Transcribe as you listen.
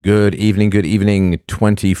Good evening,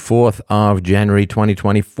 24th of January,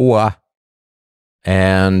 2024.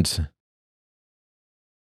 And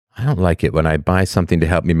I don't like it when I buy something to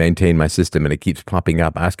help me maintain my system and it keeps popping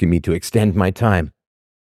up asking me to extend my time.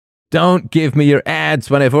 Don't give me your ads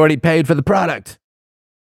when I've already paid for the product.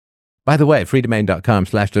 By the way,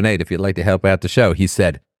 freedomain.com/donate if you'd like to help out the show, he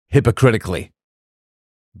said hypocritically.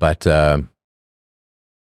 But the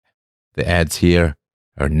ads here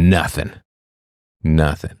are nothing.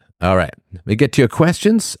 Nothing. All right. Let me get to your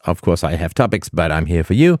questions. Of course, I have topics, but I'm here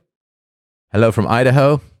for you. Hello from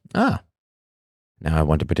Idaho. Now I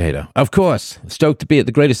want a potato. Of course. Stoked to be at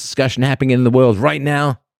the greatest discussion happening in the world right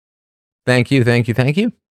now. Thank you.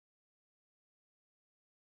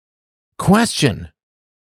 Question.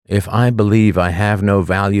 If I believe I have no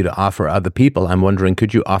value to offer other people, I'm wondering,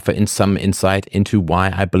 could you offer some insight into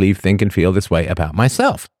why I believe, think, and feel this way about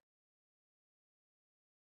myself?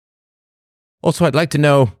 Also, I'd like to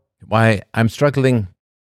know why I'm struggling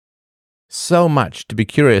so much to be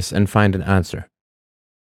curious and find an answer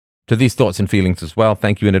to these thoughts and feelings as well.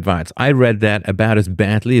 Thank you in advance. I read that about as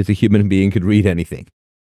badly as a human being could read anything.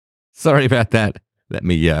 Sorry about that. Let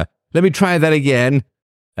me try that again,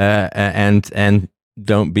 and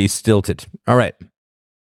don't be stilted. All right.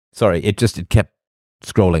 Sorry, it kept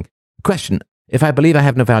scrolling. Question. If I believe I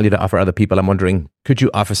have no value to offer other people, I'm wondering, could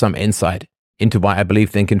you offer some insight into why I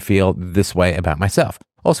believe, think, and feel this way about myself?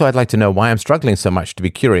 Also, I'd like to know why I'm struggling so much to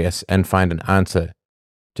be curious and find an answer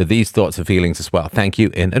to these thoughts and feelings as well. Thank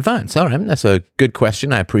you in advance. All right, that's a good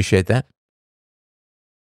question. I appreciate that.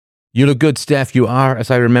 You look good, Steph. You are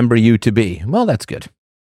as I remember you to be. Well, that's good.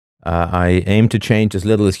 I aim to change as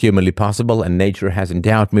little as humanly possible, and nature has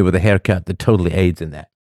endowed me with a haircut that totally aids in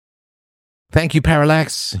that. Thank you,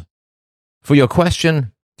 Parallax, for your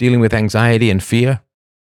question, dealing with anxiety and fear.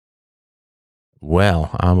 Well,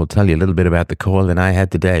 I will tell you a little bit about the call-in I had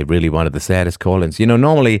today. Really one of the saddest call-ins. You know,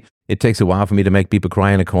 normally it takes a while for me to make people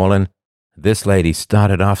cry in a call-in. This lady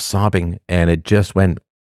started off sobbing, and it went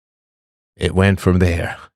from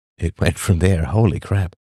there. It went from there. Holy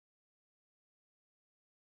crap.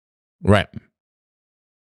 Right.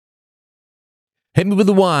 Hit me with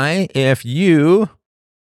a why if you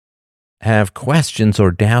have questions or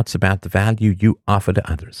doubts about the value you offer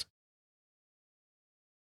to others.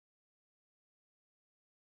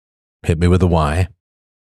 Hit me with a why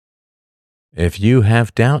if you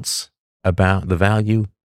have doubts about the value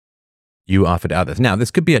you offer to others. Now, this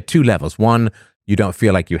could be at two levels. One, you don't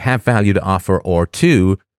feel like you have value to offer, or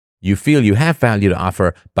two, you feel you have value to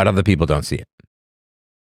offer, but other people don't see it.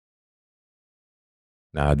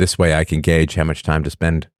 Now, this way I can gauge how much time to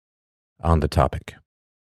spend on the topic.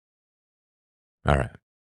 All right.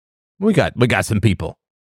 We got some people.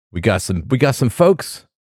 We got some folks.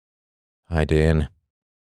 Hi, Dan.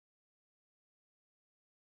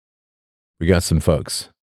 We got some folks.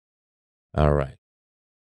 All right.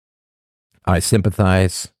 I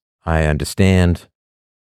sympathize. I understand.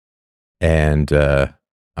 And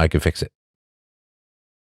I can fix it.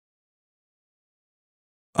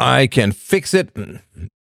 I can fix it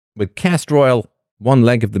with castor oil, one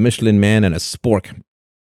leg of the Michelin Man, and a spork.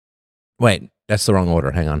 Wait, that's the wrong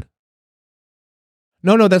order. Hang on.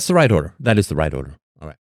 No, that's the right order. That is the right order. All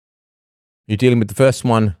right. You're dealing with the first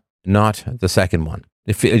one, not the second one.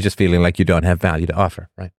 It's just feeling like you don't have value to offer,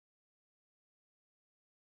 right?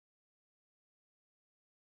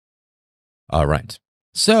 All right.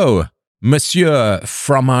 So, Monsieur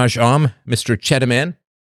Fromage Homme, Mr. Cheddaman.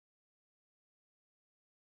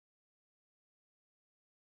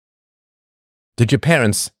 Did your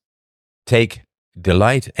parents take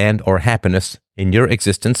delight and or happiness in your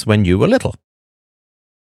existence when you were little?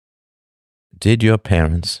 Did your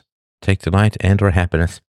parents take delight and or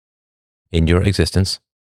happiness in your existence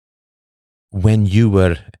when you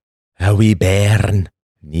were a wee bairn,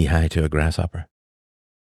 knee-high to a grasshopper?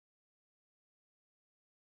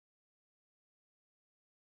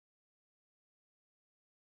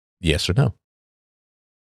 Yes or no?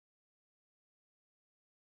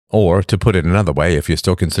 Or, to put it another way, if you're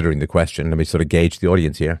still considering the question, let me sort of gauge the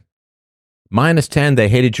audience here. -10, they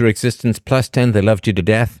hated your existence. +10, they loved you to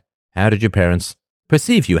death. How did your parents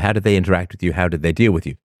perceive you? How did they interact with you? How did they deal with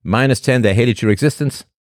you? -10, they hated your existence.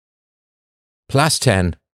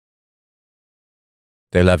 +10,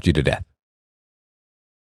 they loved you to death.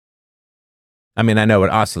 I mean, I know it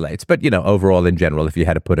oscillates, but, overall, in general, if you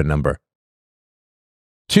had to put a number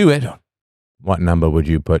to it, what number would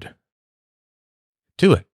you put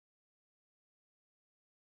to it?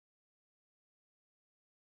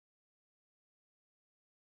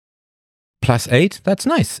 +8, that's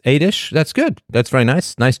nice. 8-ish, that's good. That's very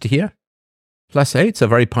nice. Nice to hear. +8, so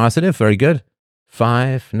very positive, very good.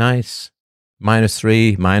 5, nice.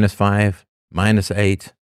 -3, -5,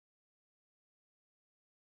 -8.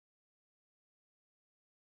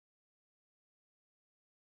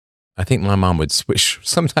 I think my mom would switch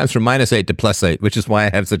sometimes from -8 to +8, which is why I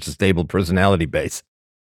have such a stable personality base.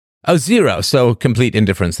 Oh, 0, so complete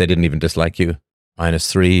indifference. They didn't even dislike you.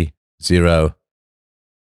 -3, 0.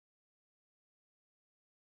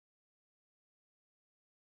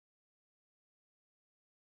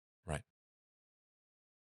 Right.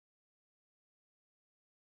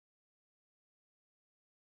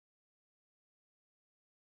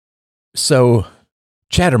 So,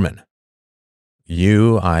 Chatterman,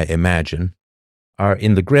 you, I imagine, are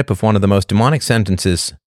in the grip of one of the most demonic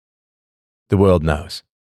sentences the world knows.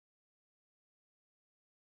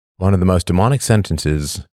 One of the most demonic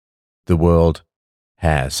sentences the world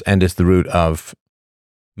has, and is the root of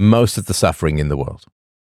most of the suffering in the world.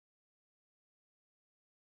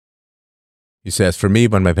 He says, for me,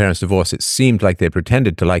 when my parents divorced, it seemed like they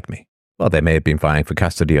pretended to like me. Well, they may have been vying for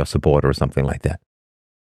custody or support or something like that.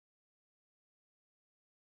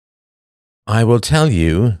 I will tell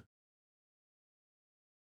you,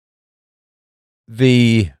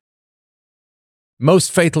 the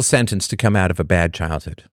most fatal sentence to come out of a bad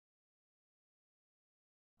childhood.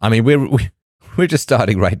 I mean, we're just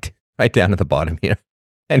starting right down at the bottom here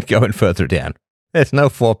and going further down. There's no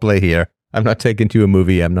foreplay here. I'm not taking to a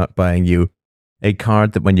movie. I'm not buying you a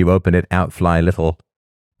card that when you open it, out fly little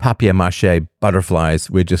papier-mâché butterflies.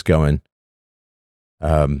 We're just going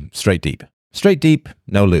straight deep. Straight deep,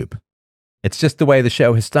 no loop. It's just the way the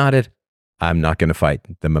show has started. I'm not going to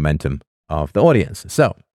fight the momentum of the audience.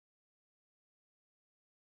 So,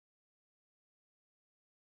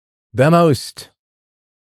 the most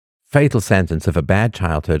fatal sentence of a bad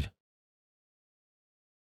childhood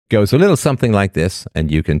goes a little something like this, and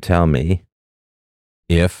you can tell me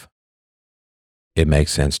if it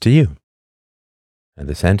makes sense to you. And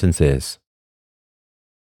the sentence is,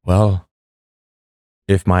 well,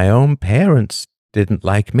 if my own parents didn't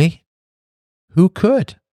like me, who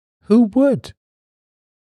could? Who would?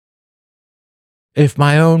 If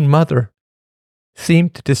my own mother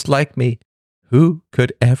seemed to dislike me, who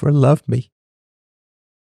could ever love me?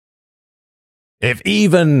 If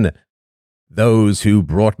even those who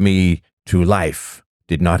brought me to life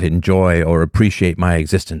did not enjoy or appreciate my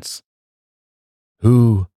existence,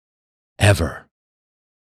 who ever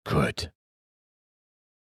could?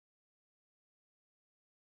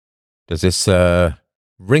 Does this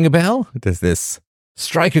ring a bell? Does this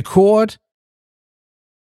strike a chord?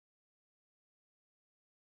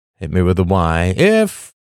 Hit me with a why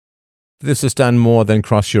if this has done more than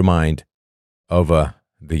cross your mind over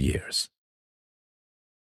the years.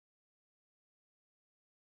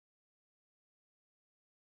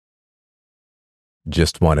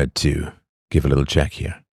 Just wanted to give a little check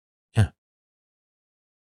here. Yeah.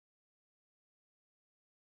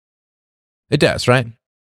 It does, right?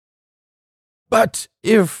 But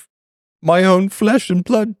if my own flesh and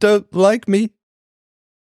blood don't like me,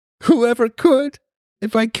 whoever could?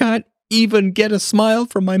 If I can't even get a smile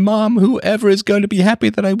from my mom, whoever is going to be happy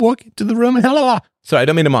that I walk into the room and hello. Sorry, I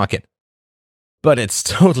don't mean to mock it. But it's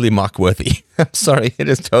totally mock-worthy. I'm sorry, it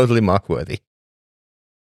is totally mock-worthy.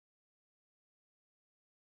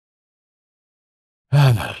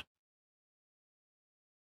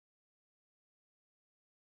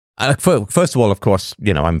 First of all, of course,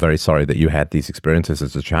 I'm very sorry that you had these experiences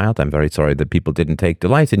as a child. I'm very sorry that people didn't take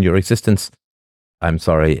delight in your existence. I'm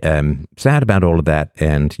sorry, sad about all of that,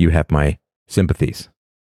 and you have my sympathies.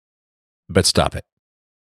 But stop it.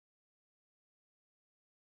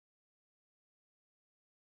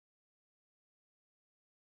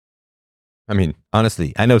 I mean,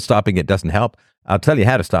 honestly, I know stopping it doesn't help. I'll tell you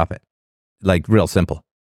how to stop it. Like, real simple,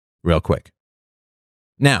 real quick.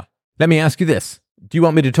 Now, let me ask you this. Do you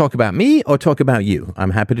want me to talk about me or talk about you?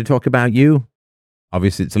 I'm happy to talk about you.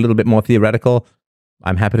 Obviously, it's a little bit more theoretical.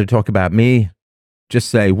 I'm happy to talk about me. Just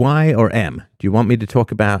say Y or M. Do you want me to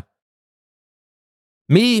talk about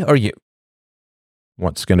me or you?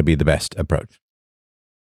 What's going to be the best approach?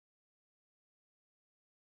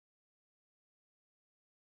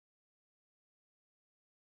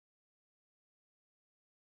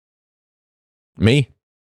 Me?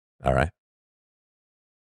 All right.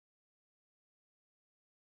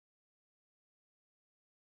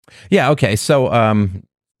 Yeah, okay. So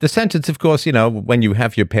the sentence, of course, when you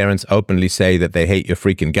have your parents openly say that they hate your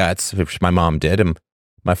freaking guts, which my mom did, and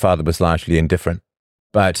my father was largely indifferent.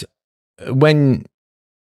 But when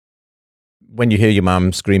you hear your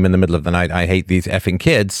mom scream in the middle of the night, I hate these effing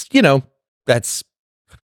kids,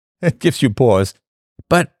 it gives you pause.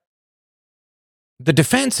 But the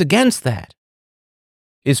defense against that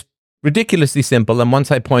is ridiculously simple. And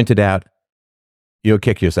once I point it out, you'll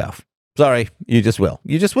kick yourself. Sorry, you just will.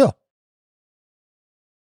 You just will.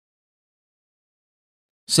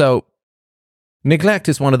 So, neglect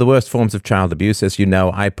is one of the worst forms of child abuse. As you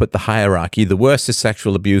know, I put the hierarchy. The worst is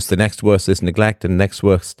sexual abuse. The next worst is neglect. And the next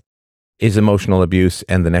worst is emotional abuse.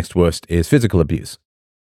 And the next worst is physical abuse.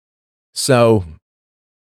 So,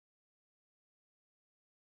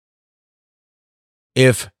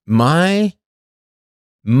 if my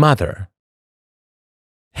mother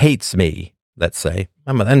hates me, let's say,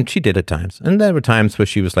 my mother, and she did at times, and there were times where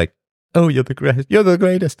she was like, "Oh, you're the greatest. You're the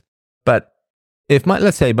greatest." But if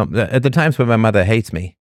let's say, at the times when my mother hates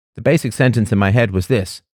me, the basic sentence in my head was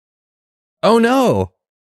this: "Oh no,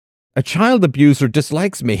 a child abuser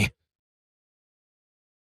dislikes me."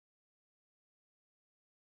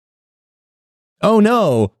 "Oh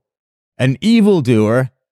no, an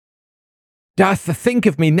evildoer doth think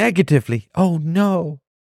of me negatively." "Oh no,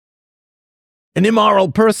 an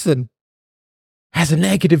immoral person has a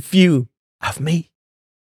negative view of me.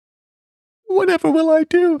 Whatever will I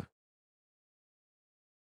do?"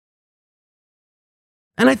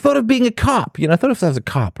 And I thought of being a cop. I thought if I was a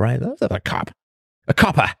cop, right? I was a cop. A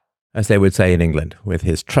copper, as they would say in England, with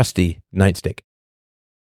his trusty nightstick.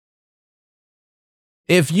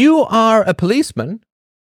 If you are a policeman,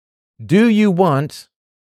 do you want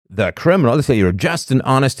the criminal, let's say you're a just and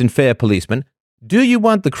honest and fair policeman, do you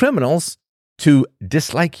want the criminals to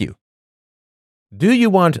dislike you? Do you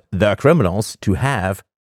want the criminals to have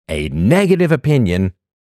a negative opinion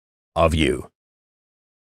of you?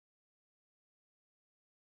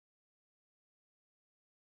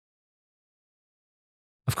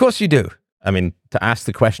 Of course you do. I mean, to ask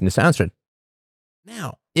the question is to answer it.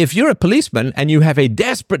 Now, if you're a policeman and you have a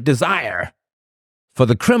desperate desire for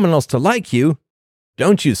the criminals to like you,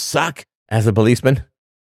 don't you suck as a policeman?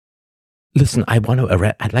 Listen, I'd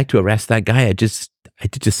like to arrest that guy. I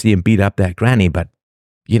did just see him beat up that granny, but,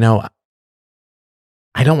 I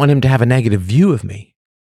don't want him to have a negative view of me.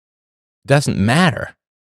 It doesn't matter.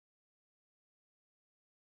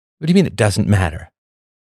 What do you mean it doesn't matter?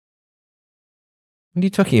 What are you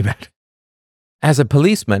talking about? As a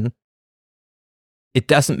policeman, it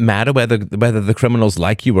doesn't matter whether the criminals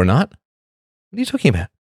like you or not? What are you talking about?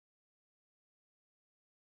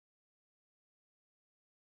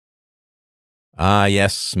 Ah,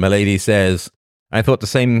 yes, milady says, I thought the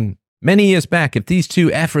same many years back. If these two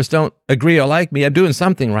effers don't agree or like me, I'm doing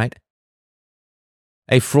something right.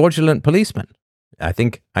 A fraudulent policeman. I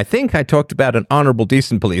think I talked about an honorable,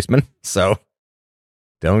 decent policeman, so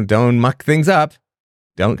don't muck things up.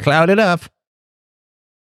 Don't cloud it up.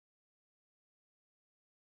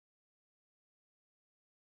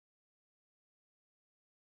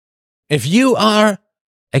 If you are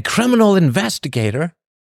a criminal investigator,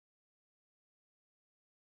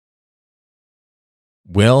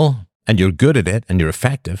 and you're good at it and you're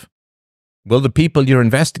effective, will the people you're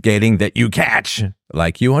investigating that you catch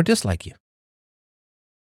like you or dislike you?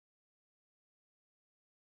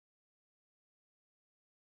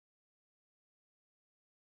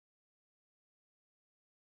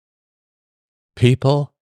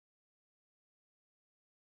 People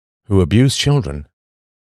who abuse children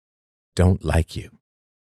don't like you.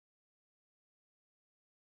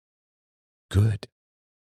 Good.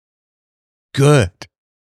 Good.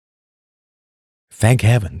 Thank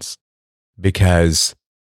heavens. Because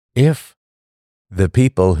if the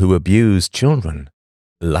people who abuse children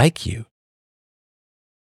like you,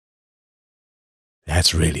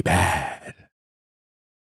 that's really bad.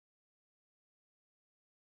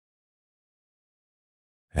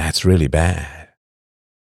 That's really bad.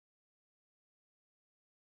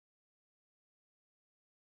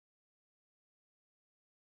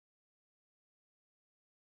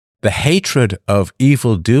 The hatred of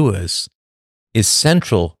evildoers is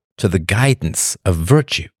central to the guidance of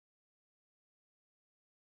virtue.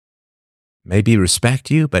 Maybe respect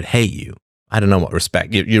you, but hate you. I don't know what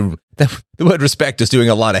respect. The word respect is doing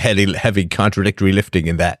a lot of heavy contradictory lifting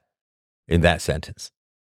in that sentence.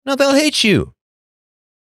 No, they'll hate you.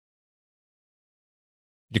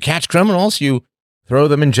 You catch criminals, you throw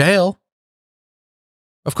them in jail.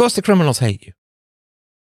 Of course the criminals hate you.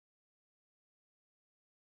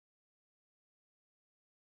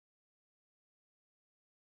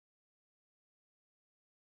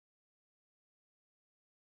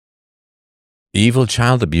 Evil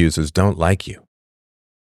child abusers don't like you.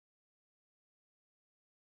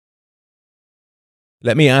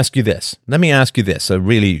 Let me ask you this. So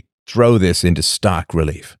really throw this into stark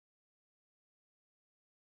relief.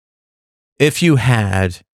 If you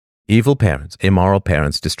had evil parents, immoral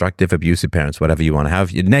parents, destructive, abusive parents, whatever you want to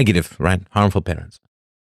have, negative, right? Harmful parents.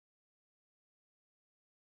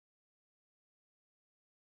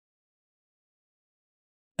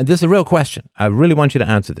 And this is a real question. I really want you to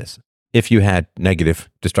answer this. If you had negative,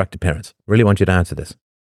 destructive parents, really want you to answer this.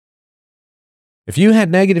 If you had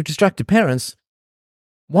negative, destructive parents,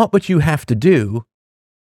 what would you have to do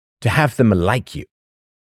to have them like you?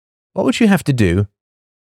 What would you have to do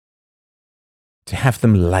to have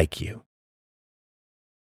them like you?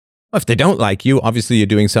 Well, if they don't like you, obviously you're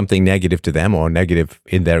doing something negative to them or negative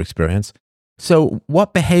in their experience. So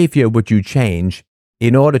what behavior would you change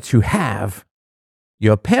in order to have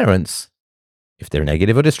your parents, if they're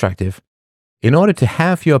negative or destructive, in order to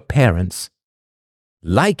have your parents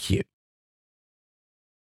like you?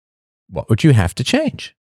 What would you have to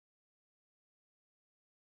change?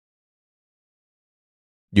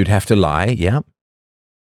 You'd have to lie, yeah.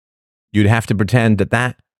 You'd have to pretend that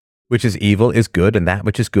that which is evil is good and that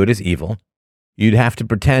which is good is evil. You'd have to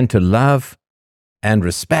pretend to love and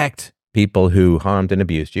respect people who harmed and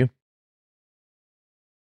abused you.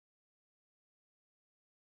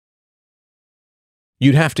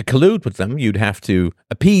 You'd have to collude with them. You'd have to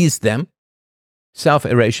appease them.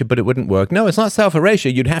 Self-erasure, but it wouldn't work. No, it's not self-erasure.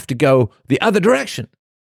 You'd have to go the other direction.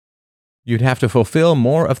 You'd have to fulfill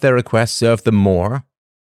more of their requests, serve them more,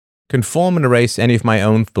 conform and erase any of my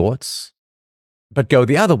own thoughts, but go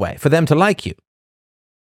the other way for them to like you.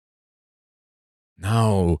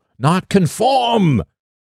 No, not conform.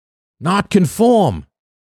 Not conform.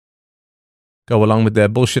 Go along with their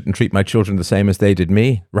bullshit and treat my children the same as they did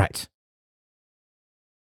me? Right.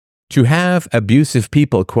 To have abusive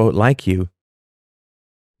people, quote, like you,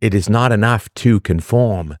 it is not enough to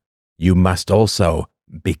conform. You must also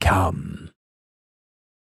become.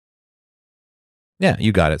 Yeah,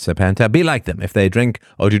 you got it, Serpenta. Be like them. If they drink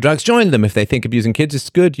or do drugs, join them. If they think abusing kids is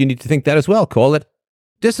good, you need to think that as well. Call it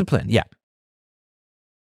discipline. Yeah.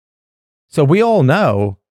 So we all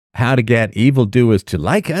know how to get evildoers to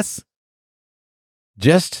like us.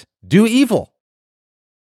 Just do evil.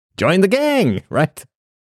 Join the gang, right?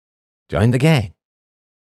 Join the gang.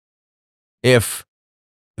 If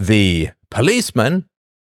the policeman,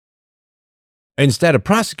 instead of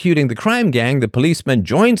prosecuting the crime gang, the policeman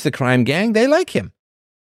joins the crime gang, they like him.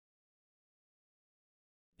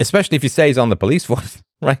 Especially if he stays on the police force,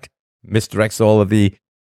 right? Misdirects all of the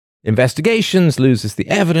investigations, loses the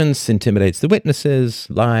evidence, intimidates the witnesses,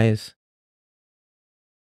 lies,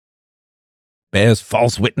 bears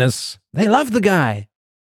false witness. They love the guy.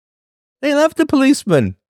 They love the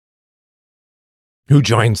policeman who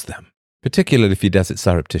joins them, particularly if he does it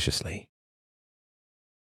surreptitiously.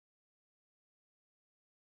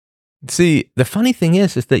 See, the funny thing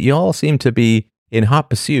is that you all seem to be in hot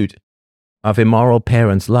pursuit of immoral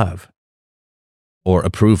parents' love or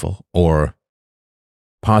approval or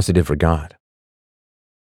positive regard,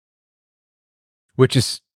 which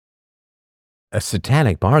is a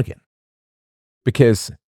satanic bargain. Because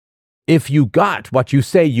if you got what you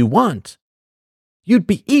say you want, you'd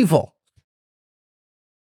be evil.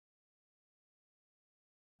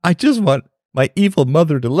 I just want my evil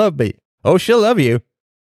mother to love me. Oh, she'll love you.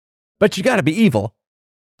 But you gotta be evil.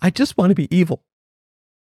 I just want to be evil.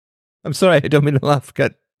 I'm sorry, I don't mean to laugh,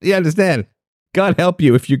 but you understand. God help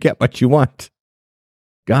you if you get what you want.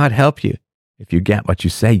 God help you if you get what you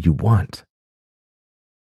say you want.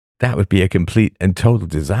 That would be a complete and total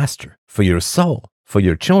disaster for your soul, for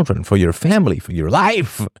your children, for your family, for your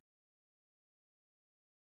life.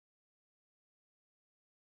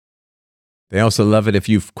 They also love it if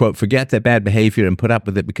you, quote, forget their bad behavior and put up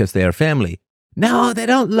with it because they are family. No, they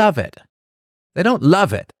don't love it. They don't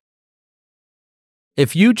love it.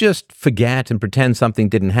 If you just forget and pretend something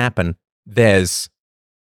didn't happen, there's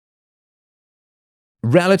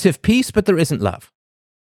relative peace, but there isn't love.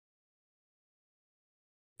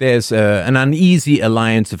 There's an uneasy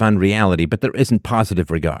alliance of unreality, but there isn't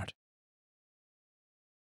positive regard.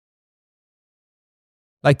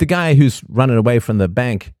 Like the guy who's running away from the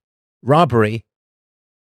bank robbery,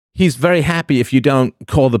 he's very happy if you don't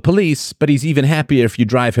call the police, but he's even happier if you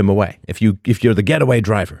drive him away, if you're the getaway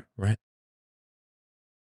driver, right?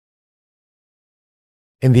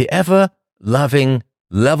 In the ever-loving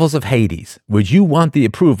levels of Hades, would you want the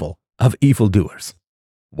approval of evildoers?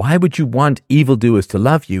 Why would you want evildoers to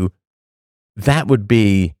love you? That would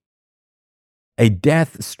be a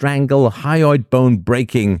death, strangle, hyoid bone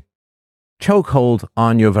breaking chokehold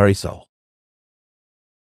on your very soul.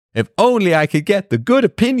 If only I could get the good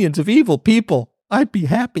opinions of evil people, I'd be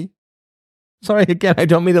happy. Sorry, again, I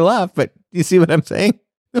don't mean to laugh, but you see what I'm saying?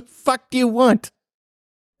 The fuck do you want?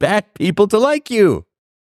 Bad people to like you.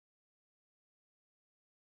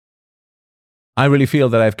 I really feel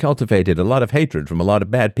that I've cultivated a lot of hatred from a lot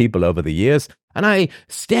of bad people over the years, and I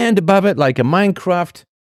stand above it like a Minecraft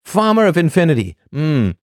farmer of infinity.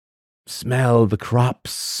 Smell the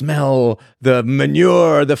crops, smell the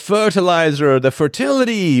manure, the fertilizer, the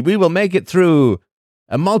fertility. We will make it through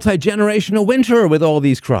a multi-generational winter with all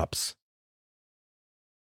these crops.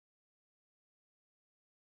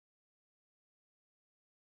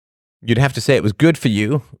 You'd have to say it was good for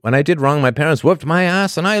you. When I did wrong, my parents whooped my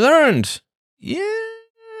ass and I learned. Yeah,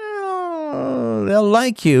 they'll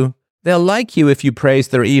like you. They'll like you if you praise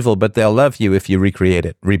their evil, but they'll love you if you recreate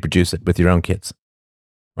it, reproduce it with your own kids.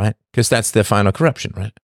 Right? Because that's their final corruption,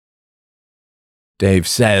 right? Dave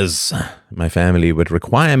says, my family would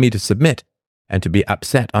require me to submit and to be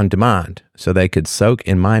upset on demand so they could soak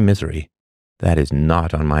in my misery. That is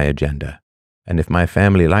not on my agenda. And if my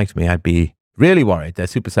family liked me, I'd be really worried. They're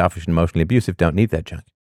super selfish and emotionally abusive, don't need that junk.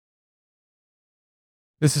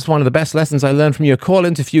 This is one of the best lessons I learned from your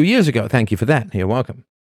call-ins a few years ago. Thank you for that. You're welcome.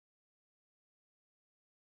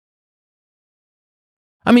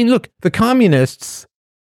 I mean, look, the communists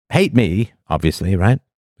hate me, obviously, right?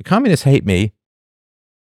 The communists hate me.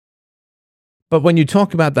 But when you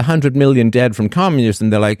talk about the 100 million dead from communism,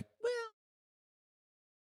 they're like,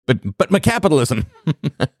 well, but my capitalism.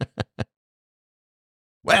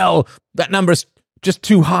 Well, that number's just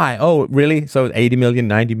too high. Oh, really? So 80 million,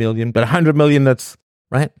 90 million, but 100 million, that's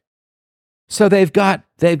right. So they've got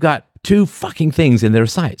two fucking things in their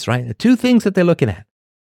sights, right? Two things that they're looking at.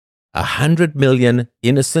 100 million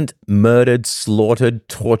innocent, murdered, slaughtered,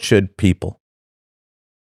 tortured people.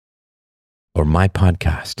 Or my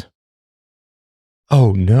podcast.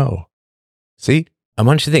 Oh, no. See? I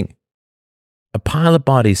want you to think. A pile of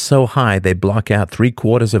bodies so high they block out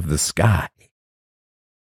 3/4 of the sky.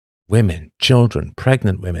 Women, children,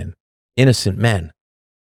 pregnant women, innocent men.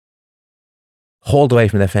 Hauled away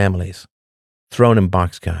from their families. Thrown in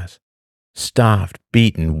boxcars. Starved,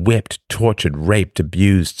 beaten, whipped, tortured, raped,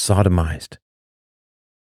 abused, sodomized.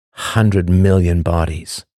 100 million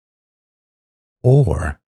bodies.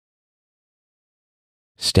 Or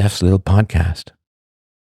Steph's little podcast.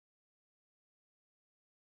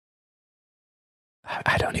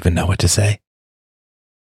 I don't even know what to say.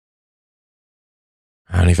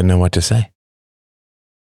 I don't even know what to say.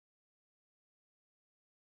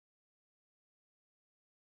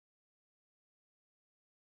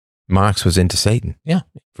 Marx was into Satan. Yeah.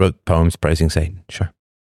 Wrote poems praising Satan. Sure.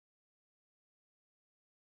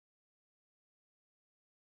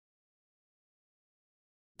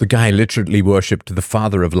 The guy literally worshipped the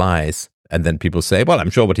father of lies. And then people say, well, I'm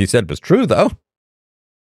sure what he said was true, though.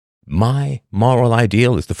 My moral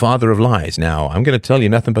ideal is the father of lies. Now, I'm going to tell you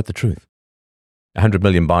nothing but the truth. 100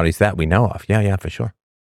 million bodies, that we know of. Yeah, for sure.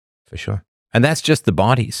 For sure. And that's just the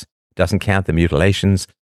bodies. Doesn't count the mutilations.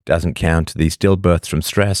 Doesn't count the stillbirths from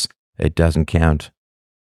stress. It doesn't count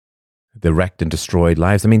the wrecked and destroyed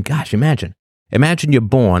lives. I mean, gosh, imagine. Imagine you're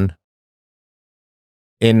born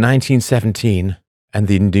in 1917 and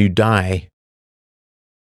then you die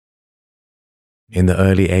in the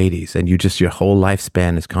early 80s and your whole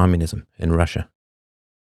lifespan is communism in Russia.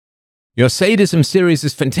 Your sadism series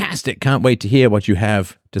is fantastic. Can't wait to hear what you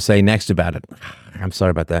have to say next about it. I'm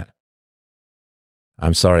sorry about that.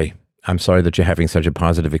 I'm sorry. I'm sorry that you're having such a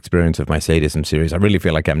positive experience of my sadism series. I really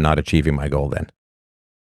feel like I'm not achieving my goal then.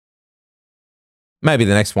 Maybe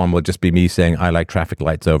the next one will just be me saying I like traffic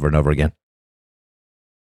lights over and over again.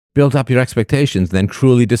 Build up your expectations, then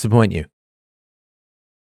cruelly disappoint you.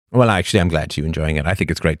 Well, actually, I'm glad you're enjoying it. I think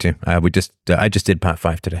it's great too. I just did part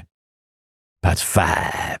 5 today. Part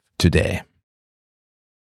 5 today.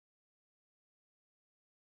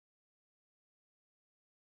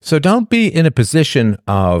 So don't be in a position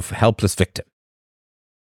of helpless victim.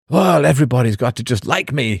 Well, everybody's got to just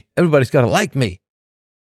like me. Everybody's got to like me.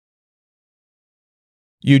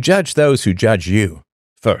 You judge those who judge you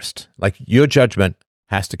first. Like your judgment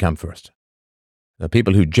has to come first. The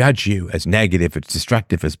people who judge you as negative, as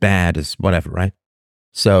destructive, as bad, as whatever, right?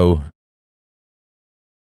 So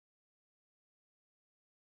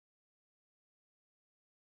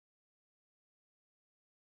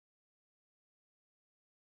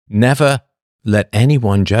never let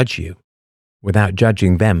anyone judge you without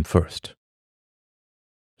judging them first.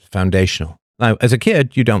 It's foundational. Now, as a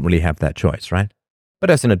kid, you don't really have that choice, right?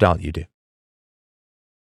 But as an adult, you do.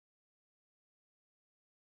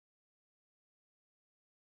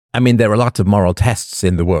 I mean, there are lots of moral tests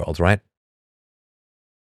in the world, right?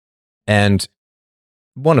 And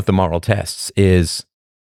one of the moral tests is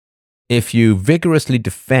if you vigorously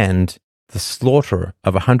defend the slaughter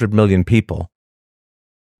of 100 million people,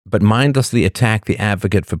 but mindlessly attack the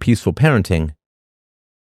advocate for peaceful parenting,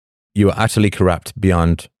 you are utterly corrupt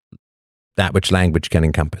beyond that which language can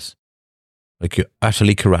encompass. Like you're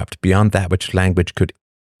utterly corrupt beyond that which language could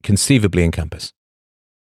conceivably encompass.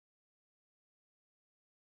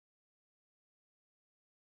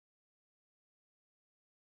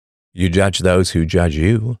 You judge those who judge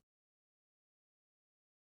you.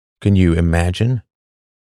 Can you imagine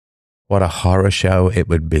what a horror show it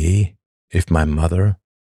would be if my mother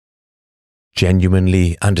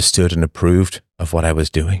genuinely understood and approved of what I was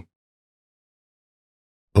doing?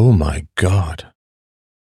 Oh my God.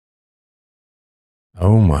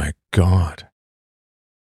 Oh my God.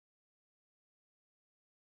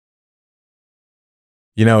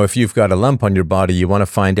 You know, if you've got a lump on your body, you want to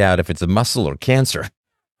find out if it's a muscle or cancer.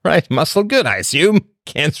 Right? Muscle good, I assume.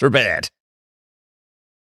 Cancer bad.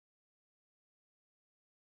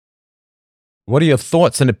 What are your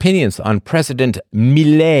thoughts and opinions on President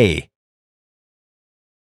Millet?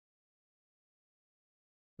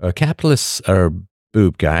 Capitalists are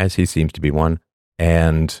boob guys. He seems to be one.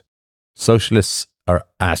 And socialists are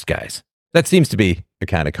ass guys. That seems to be a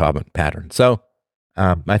kind of common pattern. So,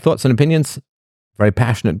 my thoughts and opinions, very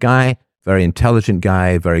passionate guy, very intelligent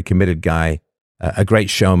guy, very committed guy, a great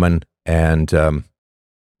showman, and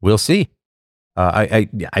we'll see. I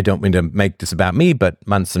don't mean to make this about me, but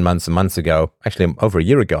months and months and months ago, actually over a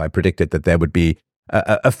year ago, I predicted that there would be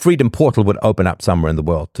a freedom portal would open up somewhere in the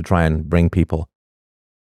world to try and bring people,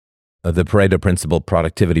 the Pareto principle,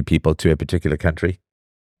 productivity people to a particular country.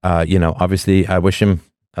 Obviously, I wish him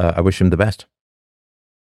the best.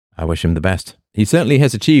 I wish him the best. He certainly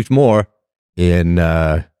has achieved more in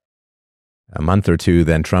a month or two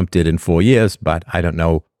than Trump did in 4 years, but I don't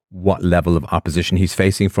know what level of opposition he's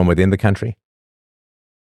facing from within the country.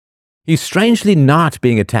 He's strangely not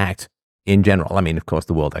being attacked in general. I mean, of course,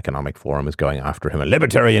 the World Economic Forum is going after him, and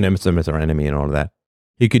libertarianism is our enemy and all of that.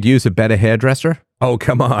 He could use a better hairdresser? Oh,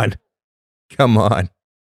 come on. Come on.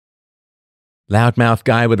 Loudmouth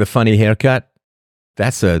guy with a funny haircut?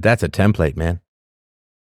 That's a template, man.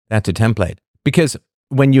 That's a template. Because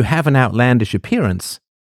when you have an outlandish appearance,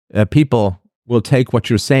 people will take what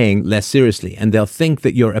you're saying less seriously, and they'll think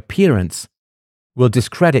that your appearance will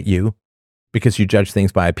discredit you because you judge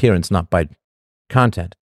things by appearance, not by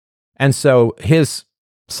content. And so his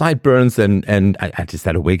sideburns and I just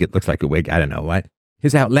had a wig. It looks like a wig. I don't know, right?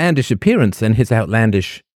 His outlandish appearance and his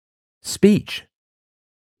outlandish speech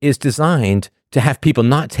is designed to have people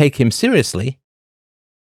not take him seriously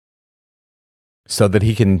so that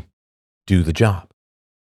he can do the job.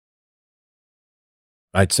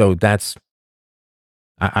 Right? So that's,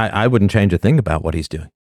 I wouldn't change a thing about what he's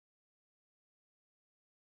doing.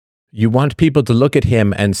 You want people to look at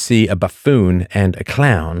him and see a buffoon and a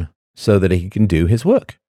clown so that he can do his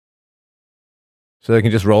work. So they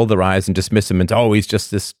can just roll their eyes and dismiss him and, oh, he's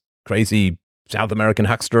just this crazy South American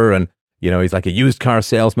huckster and, he's like a used car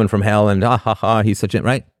salesman from hell and he's such a,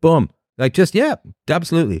 right? Boom. Like just, yeah,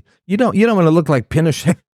 absolutely. You don't want to look like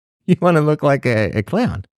Pinochet. You want to look like a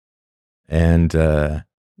clown. And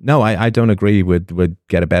no, I don't agree with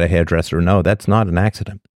get a better hairdresser. No, that's not an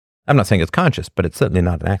accident. I'm not saying it's conscious, but it's certainly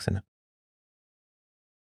not an accident.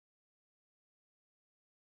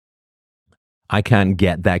 I can't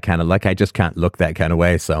get that kind of luck. I just can't look that kind of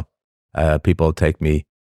way. So people take me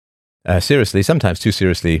seriously, sometimes too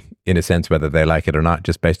seriously, in a sense, whether they like it or not,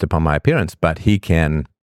 just based upon my appearance. But he can,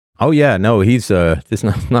 oh yeah, no, he's, this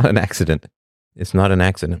is not an accident. It's not an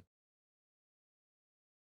accident.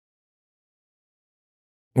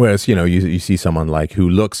 Whereas, you see someone like who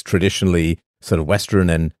looks traditionally sort of Western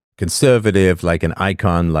and conservative, like an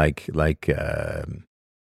icon, like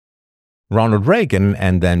Ronald Reagan,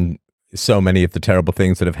 and then so many of the terrible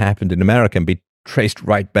things that have happened in America can be traced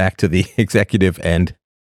right back to the executive and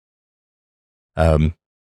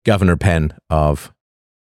governor pen of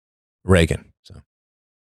Reagan. So,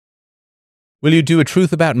 will you do a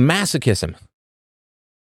truth about masochism?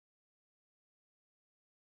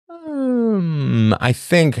 I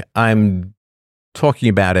think I'm talking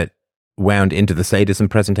about it wound into the sadism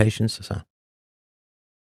presentations. So.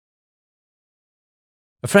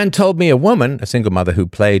 A friend told me a woman, a single mother who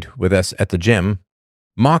played with us at the gym,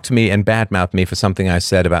 mocked me and badmouthed me for something I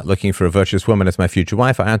said about looking for a virtuous woman as my future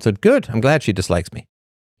wife. I answered, good, I'm glad she dislikes me.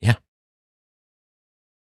 Yeah.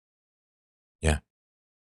 Yeah.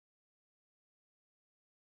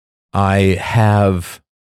 I have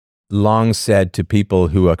long said to people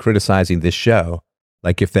who are criticizing this show,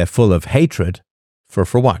 like if they're full of hatred, for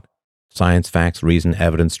what? Science, facts, reason,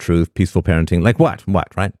 evidence, truth, peaceful parenting, like what,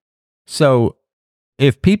 right? So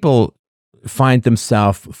if people find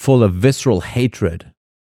themselves full of visceral hatred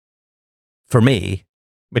for me,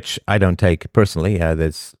 which I don't take personally,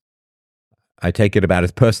 I take it about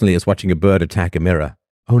as personally as watching a bird attack a mirror.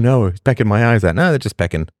 Oh no, it's pecking my eyes out. No, they're just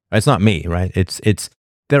pecking. It's not me, right? It's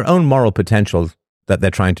their own moral potential that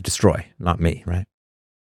they're trying to destroy, not me, right?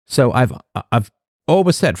 So I've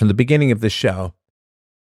always said from the beginning of this show,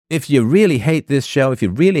 if you really hate this show, if you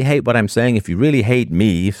really hate what I'm saying, if you really hate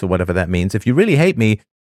me, so whatever that means, if you really hate me,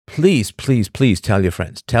 please, please, please tell your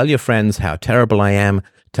friends. Tell your friends how terrible I am.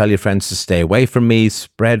 Tell your friends to stay away from me.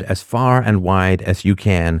 Spread as far and wide as you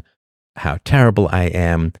can how terrible I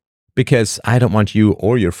am, because I don't want you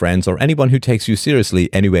or your friends or anyone who takes you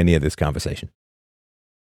seriously anywhere near this conversation.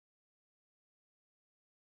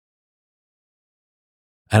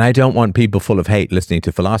 And I don't want people full of hate listening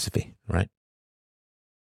to philosophy, right?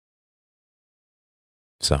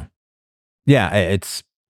 So, yeah, it's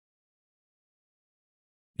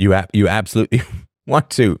you absolutely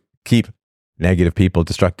want to keep negative people,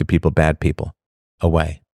 destructive people, bad people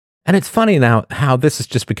away. And it's funny now how this has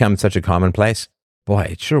just become such a commonplace. Boy,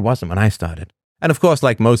 it sure wasn't when I started. And of course,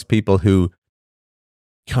 like most people who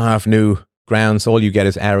carve new grounds, all you get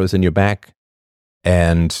is arrows in your back,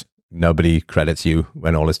 and nobody credits you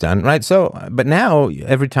when all is done, right? So, but now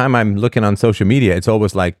every time I'm looking on social media, it's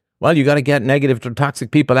always like, well, you got to get negative,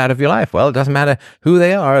 toxic people out of your life. Well, it doesn't matter who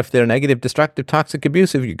they are. If they're negative, destructive, toxic,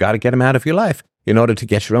 abusive, you got to get them out of your life. In order to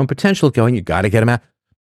get your own potential going, you got to get them out.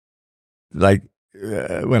 Like,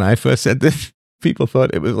 when I first said this, people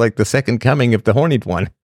thought it was like the second coming of the horned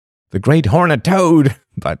one, the great horned toad.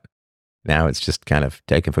 But now it's just kind of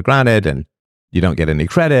taken for granted, and you don't get any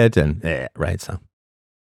credit, and right. So,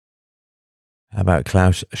 how about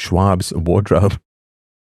Klaus Schwab's wardrobe?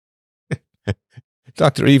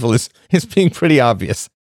 Dr. Evil is being pretty obvious.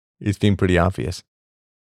 He's being pretty obvious.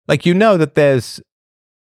 Like, you know that there's,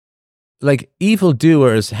 like,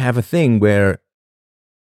 evildoers have a thing where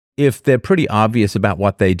if they're pretty obvious about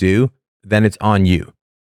what they do, then it's on you.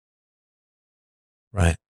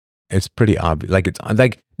 Right? It's pretty obvious. Like, it's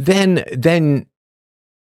like, then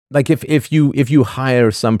like if you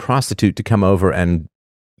hire some prostitute to come over and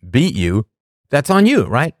beat you, that's on you,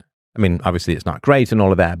 right? I mean, obviously it's not great and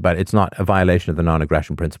all of that, but it's not a violation of the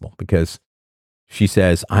non-aggression principle, because she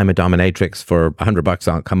says, I'm a dominatrix, for $100,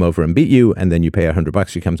 I'll come over and beat you. And then you pay $100,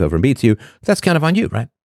 she comes over and beats you. That's kind of on you, right?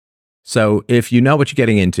 So if you know what you're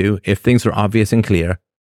getting into, if things are obvious and clear,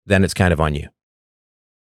 then it's kind of on you.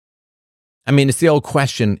 I mean, it's the old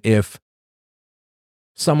question. If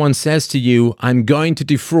someone says to you, I'm going to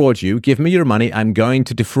defraud you, give me your money, I'm going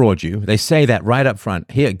to defraud you. They say that right up front.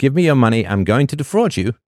 Here, give me your money, I'm going to defraud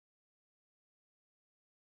you.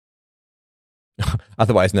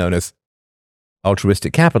 Otherwise known as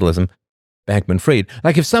altruistic capitalism, Bankman-Fried.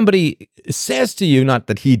 Like, if somebody says to you, not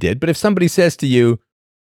that he did, but if somebody says to you,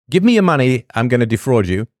 give me your money, I'm going to defraud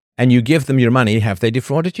you, and you give them your money, have they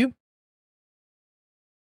defrauded you?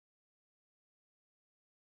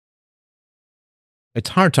 It's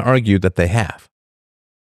hard to argue that they have,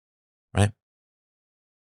 right?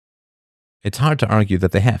 It's hard to argue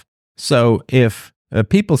that they have. So if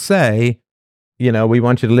people say, you know, we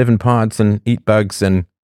want you to live in pods and eat bugs, and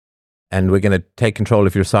we're going to take control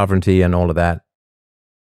of your sovereignty and all of that,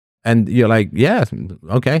 and you're like, yeah,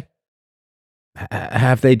 okay.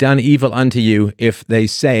 Have they done evil unto you if they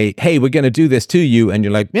say, hey, we're going to do this to you, and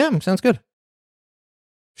you're like, yeah, sounds good.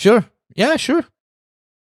 Sure. Yeah, sure.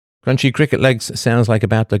 Crunchy cricket legs sounds like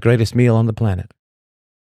about the greatest meal on the planet.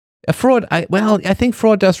 A fraud, I think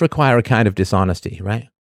fraud does require a kind of dishonesty, right?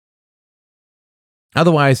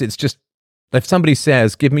 Otherwise, it's just, if somebody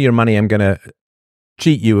says, give me your money, I'm going to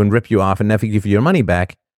cheat you and rip you off and never give you your money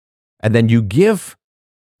back, and then you give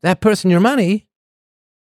that person your money,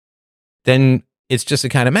 then it's just a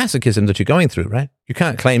kind of masochism that you're going through, right? You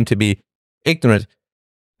can't claim to be ignorant,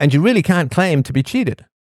 and you really can't claim to be cheated.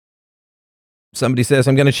 Somebody says,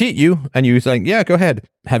 I'm going to cheat you, and you say, yeah, go ahead.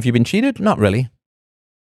 Have you been cheated? Not really.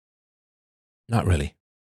 Not really.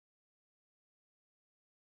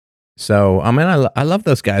 So, I mean, I love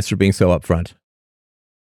those guys for being so upfront.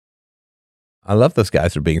 I love those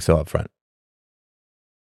guys for being so upfront.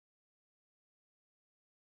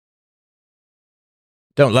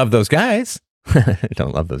 Don't love those guys.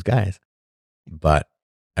 Don't love those guys. But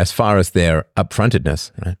as far as their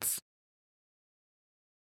upfrontedness, that's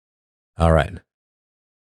all right.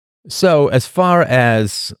 So as far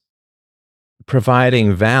as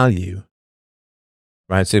providing value,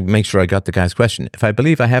 right? So make sure I got the guy's question. If I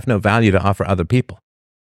believe I have no value to offer other people,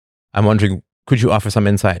 I'm wondering, could you offer some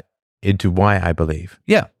insight into why I believe?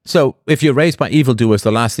 Yeah. So if you're raised by evildoers,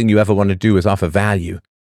 the last thing you ever want to do is offer value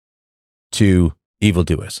to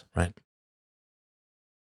evildoers, right?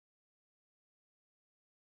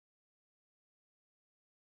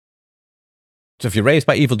 So if you're raised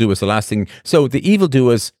by evildoers, the last thing, so the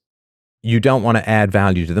evildoers, you don't want to add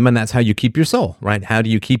value to them, and that's how you keep your soul, right? How do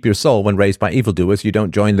you keep your soul when raised by evildoers? You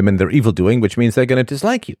don't join them in their evildoing, which means they're going to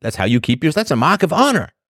dislike you. That's how you keep yours. That's a mark of honor.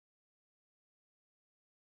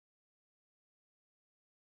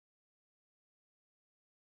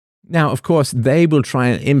 Now, of course, they will try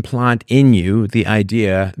and implant in you the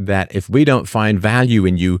idea that if we don't find value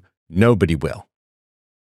in you, nobody will.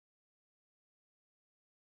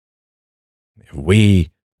 If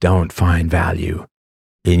we don't find value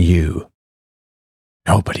in you,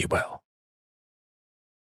 nobody will.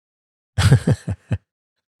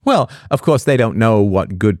 Well, of course, they don't know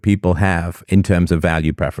what good people have in terms of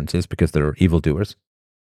value preferences because they're evildoers.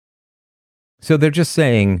 So they're just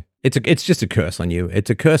saying, it's just a curse on you.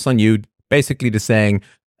 It's a curse on you, basically to saying,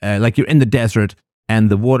 like you're in the desert and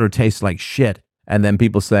the water tastes like shit. And then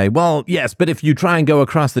people say, well, yes, but if you try and go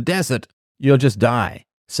across the desert, you'll just die.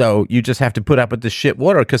 So you just have to put up with this shit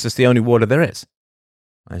water because it's the only water there is.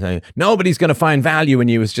 I say, nobody's going to find value in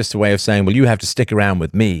you is just a way of saying, well, you have to stick around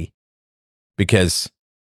with me because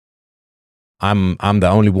I'm the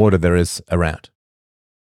only water there is around.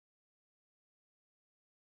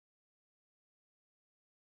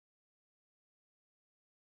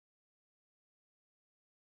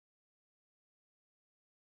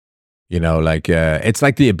 You know, like, it's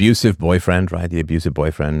like the abusive boyfriend, right? The abusive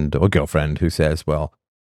boyfriend or girlfriend who says, well,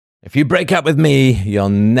 if you break up with me, you'll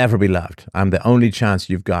never be loved. I'm the only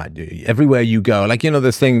chance you've got. Everywhere you go, like, you know,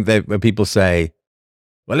 this thing where people say,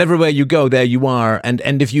 well, everywhere you go, there you are.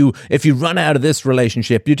 And if you run out of this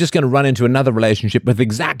relationship, you're just going to run into another relationship with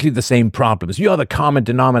exactly the same problems. You're the common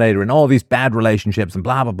denominator in all these bad relationships and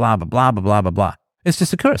blah, blah, blah, blah, blah, blah, blah, blah, blah. It's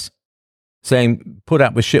just a curse. Saying, put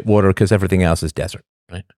up with shit water because everything else is desert,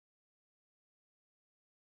 right?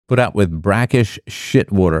 Put up with brackish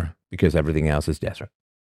shit water because everything else is desert.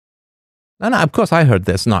 And of course, I heard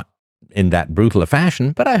this, not in that brutal a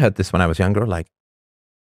fashion, but I heard this when I was younger, like,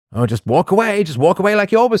 oh, just walk away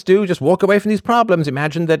like you always do. Just walk away from these problems.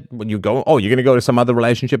 Imagine that when you go, oh, you're going to go to some other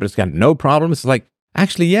relationship, it's got no problems. It's like,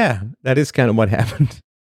 actually, yeah, that is kind of what happened.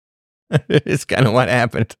 It's kind of what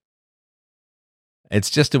happened. It's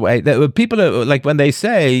just a way that people are like, when they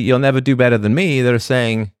say you'll never do better than me, they're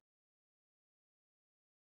saying,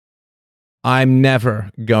 I'm never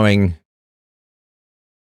going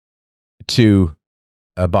to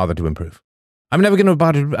bother to improve. I'm never going to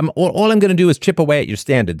bother. All I'm going to do is chip away at your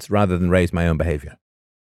standards rather than raise my own behavior.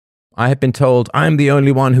 I have been told I'm the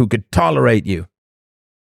only one who could tolerate you.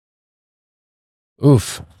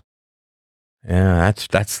 Oof. Yeah,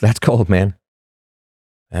 that's cold, man.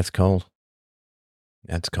 That's cold.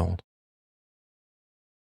 That's cold.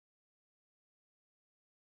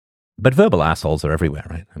 But verbal assholes are everywhere,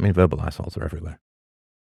 right? I mean, verbal assholes are everywhere.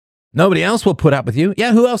 Nobody else will put up with you.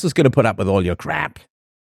 Yeah, who else is going to put up with all your crap?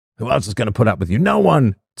 Who else is going to put up with you? No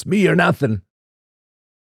one. It's me or nothing.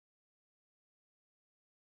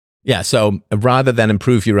 Yeah, so rather than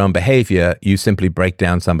improve your own behavior, you simply break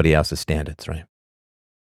down somebody else's standards, right?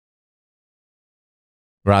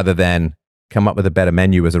 Rather than come up with a better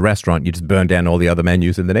menu as a restaurant, you just burn down all the other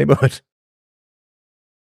menus in the neighborhood.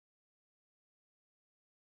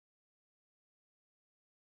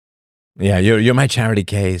 Yeah, you're my charity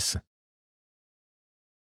case.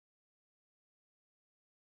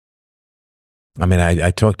 I mean,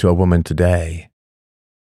 I talked to a woman today.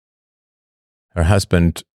 Her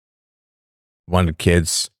husband wanted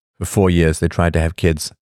kids for 4 years. They tried to have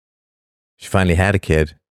kids. She finally had a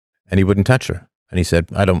kid, and he wouldn't touch her. And he said,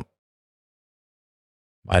 I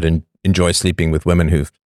didn't enjoy sleeping with women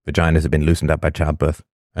whose vaginas have been loosened up by childbirth.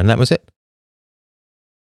 And that was it.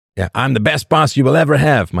 Yeah, I'm the best boss you will ever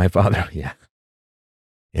have, my father. Yeah.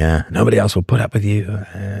 Yeah, nobody else will put up with you.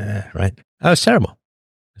 Right? Oh, it's terrible.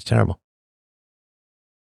 It's terrible.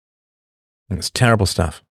 It's terrible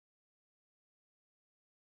stuff.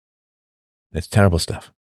 It's terrible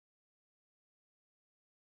stuff.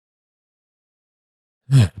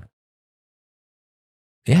 Yeah,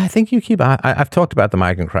 I think you keep... I've talked about the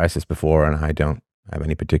migrant crisis before, and I don't have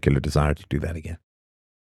any particular desire to do that again.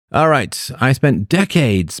 All right. I spent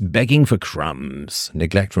decades begging for crumbs,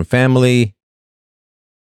 neglect from family,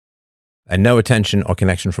 and no attention or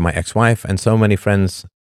connection from my ex-wife, and so many friends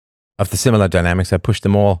of the similar dynamics. I pushed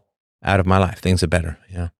them all out of my life. Things are better.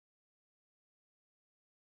 Yeah.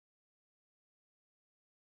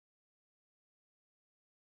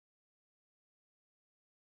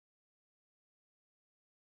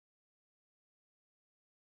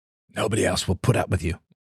 Nobody else will put up with you.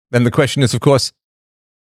 Then the question is, of course,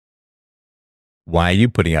 why are you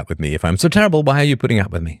putting up with me? If I'm so terrible, why are you putting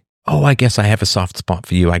up with me? Oh, I guess I have a soft spot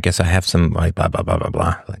for you. I guess I have some like blah, blah, blah, blah,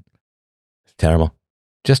 blah. Like, it's terrible.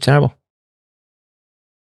 Just terrible.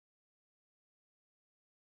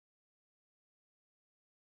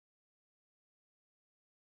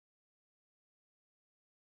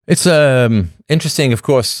 It's interesting, of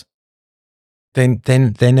course. They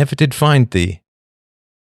never did find the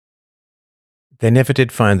They never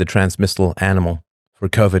did find the transmissible animal for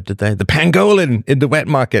COVID, did they? The pangolin in the wet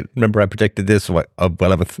market. Remember I predicted this,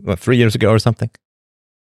 over 3 years ago or something?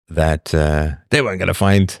 That they weren't going to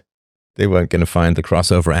find the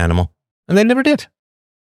crossover animal. And they never did.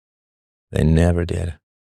 They never did.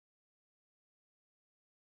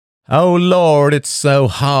 Oh, Lord, it's so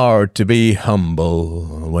hard to be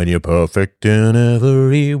humble when you're perfect in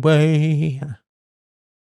every way.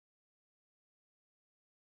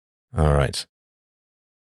 All right.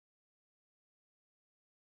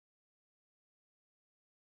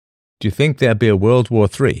 Do you think there'd be a World War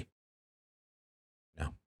III?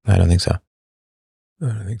 No, I don't think so.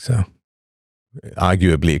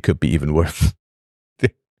 Arguably, it could be even worse.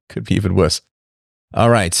 All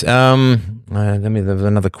right. There's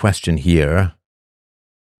another question here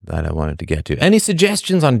that I wanted to get to. Any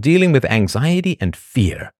suggestions on dealing with anxiety and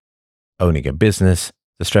fear? Owning a business,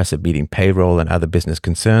 the stress of meeting payroll and other business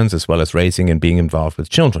concerns, as well as raising and being involved with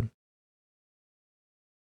children.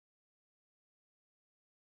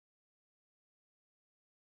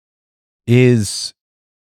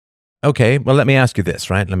 Okay, well, let me ask you this,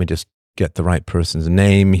 right? Let me just get the right person's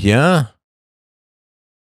name here.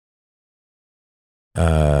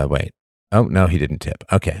 Wait. Oh, no, he didn't tip.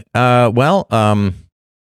 Okay. How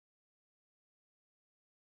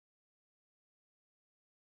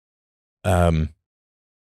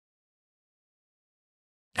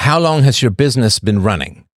long has your business been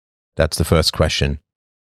running? That's the first question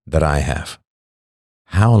that I have.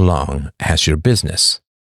 How long has your business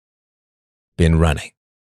been running?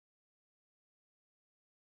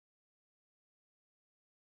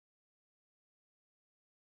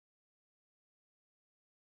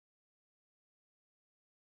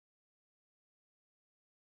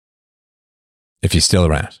 If you're still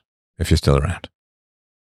around.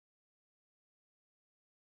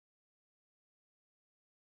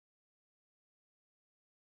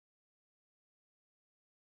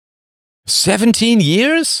 17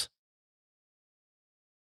 years?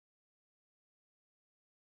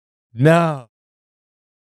 No.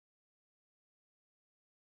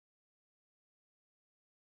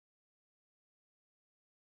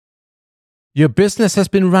 Your business has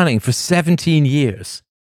been running for 17 years.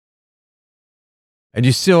 And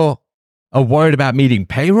you still are worried about meeting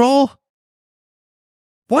payroll?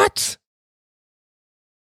 What?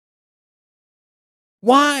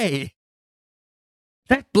 Why?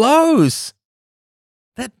 That blows.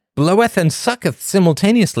 That bloweth and sucketh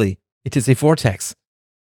simultaneously. It is a vortex.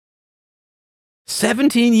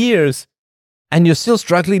 17 years, and you're still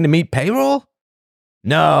struggling to meet payroll?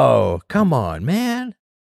 No, come on, man.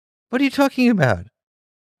 What are you talking about?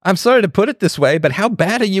 I'm sorry to put it this way, but how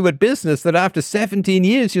bad are you at business that after 17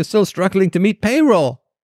 years you're still struggling to meet payroll?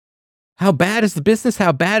 How bad is the business?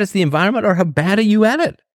 How bad is the environment? Or how bad are you at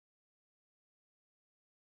it?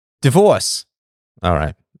 Divorce. All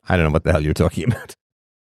right. I don't know what the hell you're talking about.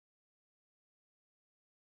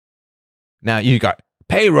 Now you got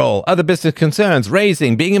payroll, other business concerns,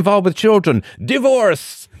 raising, being involved with children,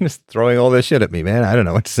 divorce. Just throwing all this shit at me, man. I don't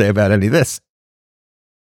know what to say about any of this.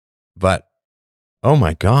 But, oh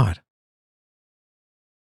my God.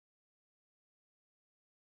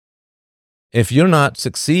 If you're not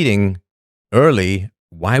succeeding early,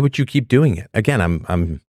 why would you keep doing it? Again,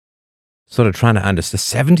 I'm sort of trying to understand.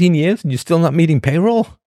 17 years and you're still not meeting payroll?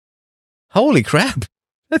 Holy crap.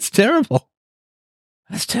 That's terrible.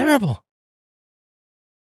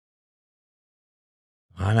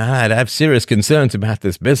 I'd have serious concerns about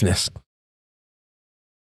this business.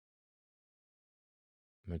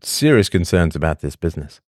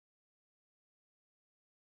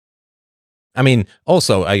 I mean,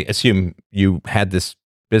 also, I assume you had this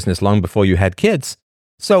business long before you had kids.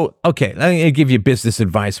 So, okay, let me give you business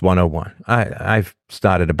advice 101. I've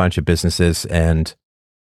started a bunch of businesses and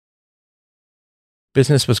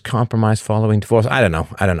business was compromised following divorce. I don't know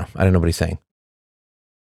what he's saying.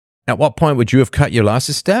 At what point would you have cut your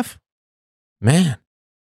losses, Steph? Man,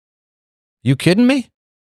 you kidding me?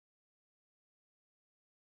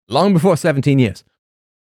 Long before 17 years.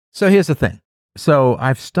 So here's the thing. So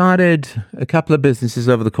I've started a couple of businesses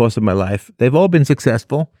over the course of my life. They've all been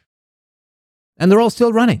successful and they're all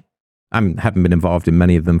still running. I haven't been involved in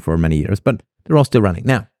many of them for many years, but they're all still running.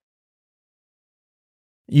 Now,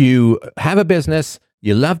 you have a business,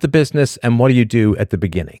 you love the business, and what do you do at the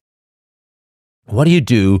beginning? What do you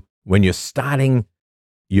do when you're starting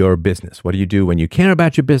your business? What do you do when you care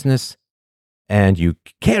about your business and you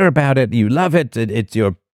care about it, you love it, it's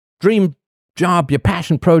your dream job, your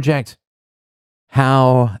passion project?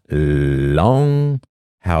 How long,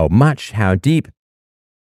 how much, how deep,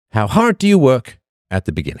 how hard do you work at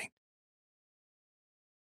the beginning?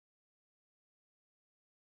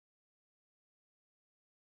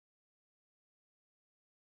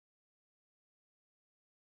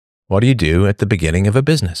 What do you do at the beginning of a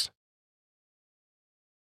business?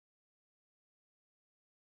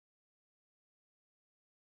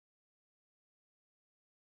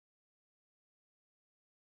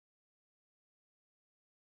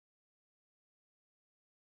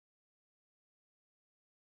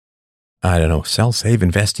 I don't know. Sell, save,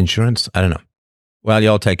 invest, insurance? I don't know. Well,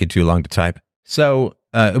 y'all take it too long to type. So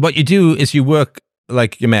what you do is you work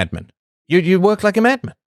like a madman. You work like a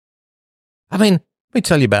madman. I mean, let me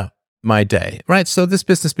tell you about my day, right? So this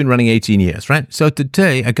business has been running 18 years, right? So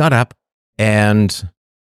today I got up and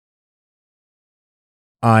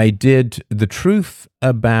I did the truth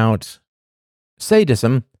about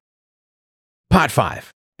sadism, part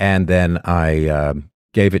 5. And then I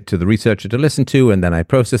gave it to the researcher to listen to, and then I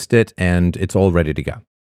processed it, and it's all ready to go.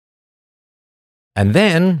 And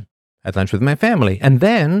then I had lunch with my family. And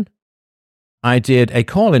then I did a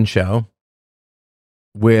call-in show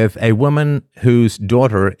with a woman whose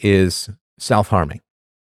daughter is self-harming.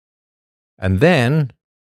 And then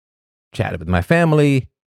chatted with my family,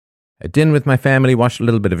 had dinner with my family, watched a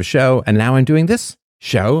little bit of a show, and now I'm doing this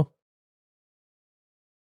show.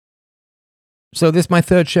 So this is my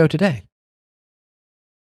 3rd show today.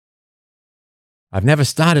 I've never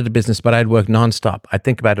started a business, but I'd work nonstop. I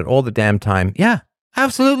think about it all the damn time. Yeah,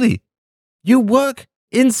 absolutely. You work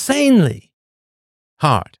insanely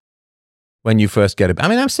hard when you first get it. I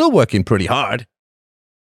mean, I'm still working pretty hard.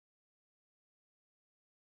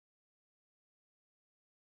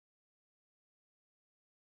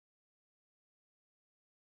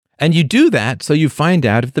 And you do that so you find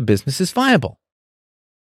out if the business is viable.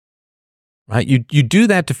 Right? You do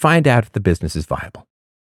that to find out if the business is viable.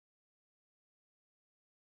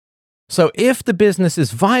 So if the business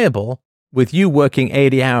is viable with you working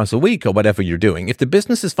 80 hours a week or whatever you're doing, if the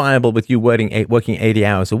business is viable with you working 80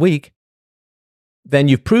 hours a week, then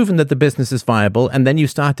you've proven that the business is viable, and then you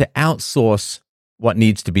start to outsource what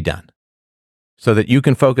needs to be done so that you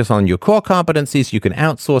can focus on your core competencies, you can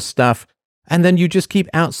outsource stuff, and then you just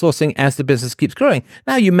keep outsourcing as the business keeps growing.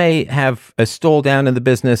 Now, you may have a stall down in the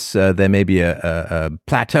business. There may be a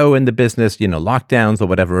plateau in the business, lockdowns or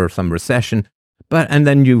whatever, or some recession. And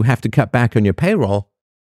then you have to cut back on your payroll.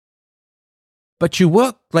 But you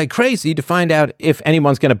work like crazy to find out if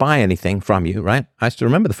anyone's going to buy anything from you, right? I still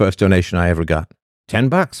remember the first donation I ever got.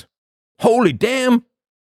 $10. Holy damn.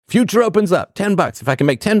 Future opens up. $10. If I can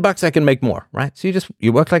make $10, I can make more, right? So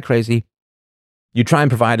you work like crazy. You try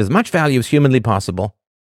and provide as much value as humanly possible.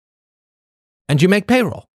 And you make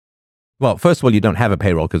payroll. Well, first of all, you don't have a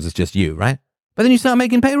payroll because it's just you, right? But then you start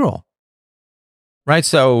making payroll. Right?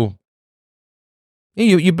 So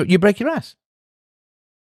you break your ass.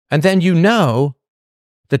 And then you know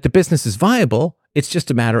that the business is viable. It's just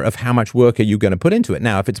a matter of how much work are you going to put into it.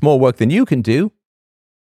 Now, if it's more work than you can do,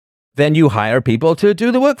 then you hire people to do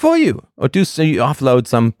the work for you, or so you offload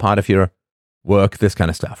some part of your work, this kind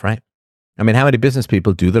of stuff, right? I mean, how many business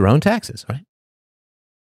people do their own taxes, right?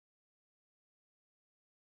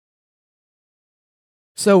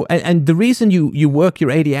 So, and the reason you work your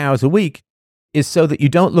 80 hours a week is so that you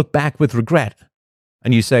don't look back with regret.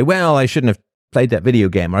 And you say, well, I shouldn't have played that video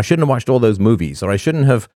game, or I shouldn't have watched all those movies, or I shouldn't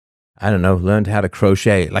have, I don't know, learned how to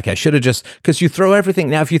crochet. Like I should have because you throw everything.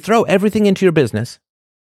 Now, if you throw everything into your business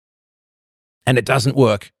and it doesn't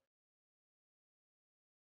work,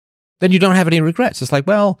 then you don't have any regrets. It's like,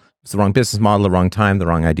 well, it's the wrong business model, the wrong time, the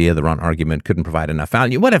wrong idea, the wrong argument, couldn't provide enough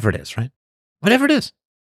value, whatever it is, right? Whatever it is.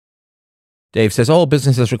 Dave says, all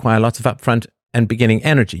businesses require lots of upfront and beginning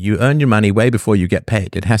energy. You earn your money way before you get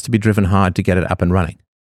paid. It has to be driven hard to get it up and running.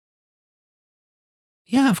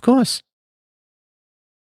 Yeah, of course.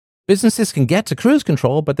 Businesses can get to cruise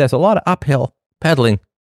control, but there's a lot of uphill pedaling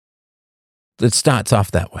that starts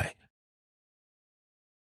off that way.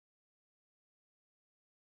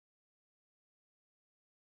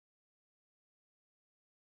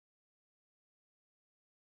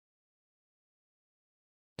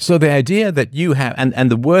 So the idea that you have, and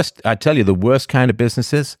the worst, I tell you, the worst kind of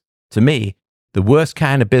businesses, to me, the worst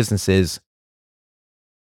kind of businesses.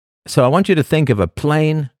 So I want you to think of a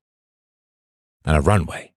plane and a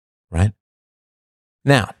runway, right?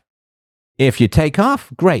 Now, if you take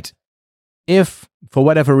off, great. If for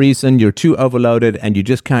whatever reason you're too overloaded and you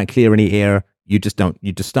just can't clear any air, you just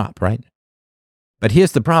stop, right? But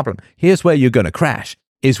here's the problem. Here's where you're going to crash,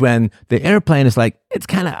 is when the airplane is like, it's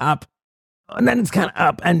kind of up, and then it's kind of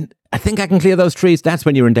up, and I think I can clear those trees. That's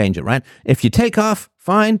when you're in danger, right? If you take off,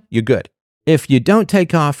 fine, you're good. If you don't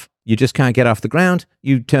take off, you just can't get off the ground,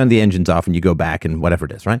 you turn the engines off and you go back and whatever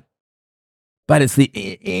it is, right? But it's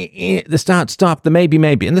the start, stop, the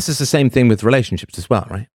maybe. And this is the same thing with relationships as well,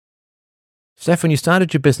 right? Steph, when you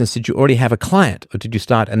started your business, did you already have a client, or did you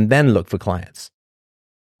start and then look for clients?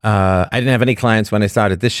 I didn't have any clients when I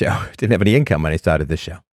started this show. Didn't have any income when I started this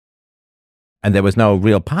show. And there was no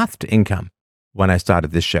real path to income when I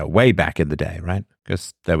started this show way back in the day, right?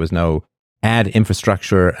 Because there was no ad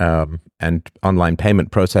infrastructure, and online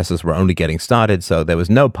payment processes were only getting started. So there was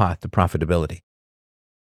no path to profitability.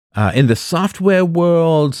 In the software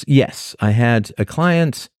world, yes, I had a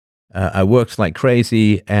client. I worked like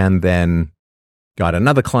crazy and then got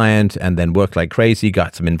another client and then worked like crazy,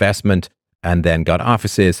 got some investment and then got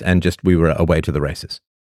offices, and just we were away to the races.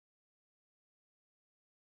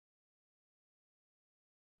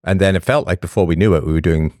 And then it felt like before we knew it, we were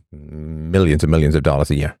doing millions and millions of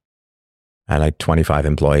dollars a year. I had like 25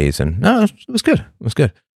 employees, and no, it was good. It was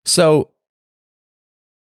good. So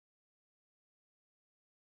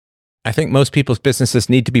I think most people's businesses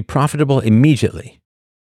need to be profitable immediately.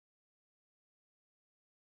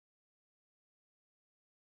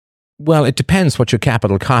 Well, it depends what your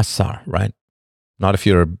capital costs are, right? Not if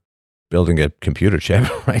you're building a computer chip,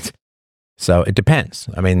 right? So it depends.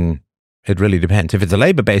 I mean, it really depends. If it's a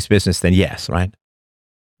labor-based business, then yes, right?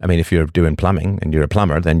 I mean, if you're doing plumbing and you're a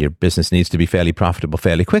plumber, then your business needs to be fairly profitable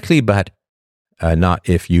fairly quickly, but not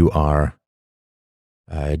if you are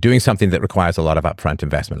doing something that requires a lot of upfront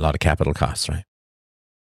investment, a lot of capital costs, right?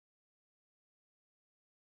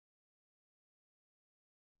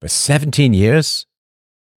 For 17 years,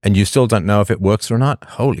 and you still don't know if it works or not?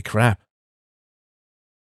 Holy crap.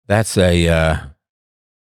 That's a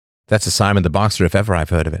Simon the Boxer, if ever I've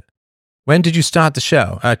heard of it. When did you start the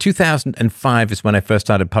show? 2005 is when I first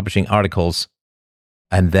started publishing articles.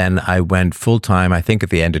 And then I went full-time, I think at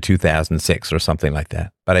the end of 2006 or something like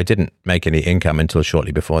that. But I didn't make any income until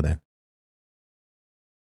shortly before then.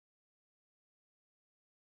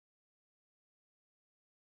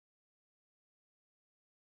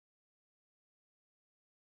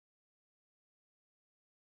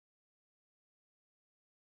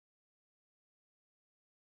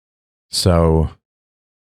 So,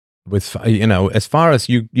 with, as far as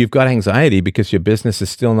you've got anxiety because your business is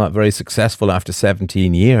still not very successful after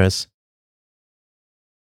 17 years,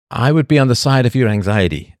 I would be on the side of your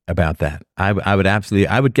anxiety about that. I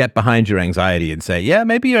would get behind your anxiety and say, yeah,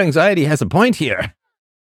 maybe your anxiety has a point here.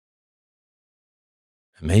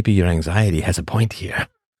 Maybe your anxiety has a point here.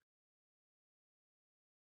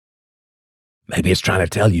 Maybe it's trying to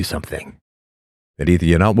tell you something. That either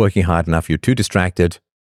you're not working hard enough, you're too distracted,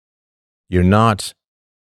 you're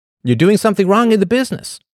doing something wrong in the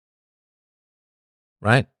business.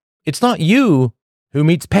 Right? It's not you who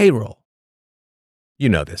meets payroll. You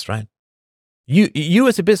know this, right? You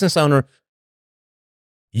as a business owner,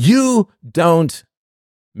 you don't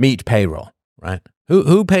meet payroll, right?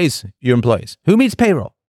 Who pays your employees? Who meets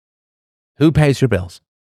payroll? Who pays your bills?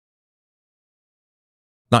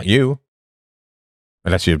 Not you.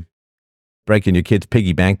 Unless you're breaking your kid's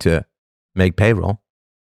piggy bank to make payroll.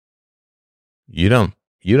 You don't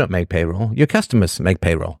make payroll. Your customers make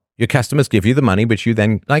payroll. Your customers give you the money, which you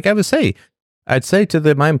then, like I would say, I'd say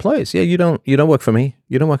to my employees, yeah, you don't work for me.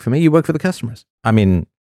 You don't work for me. You work for the customers. I mean,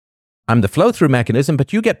 I'm the flow-through mechanism,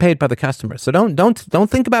 but you get paid by the customers. So don't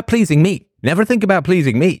think about pleasing me. Never think about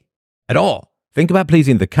pleasing me at all. Think about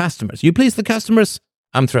pleasing the customers. You please the customers,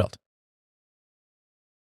 I'm thrilled.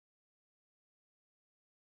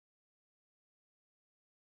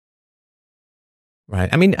 Right.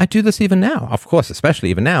 I mean, I do this even now, of course,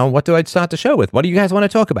 especially even now. What do I start the show with? What do you guys want to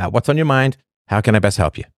talk about? What's on your mind? How can I best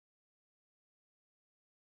help you?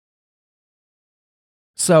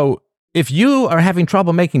 So if you are having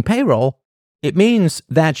trouble making payroll, it means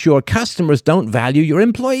that your customers don't value your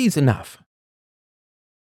employees enough.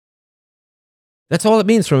 That's all it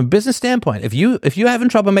means from a business standpoint. If you're having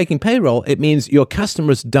trouble making payroll, it means your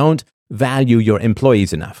customers don't value your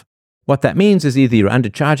employees enough. What that means is either you're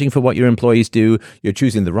undercharging for what your employees do, you're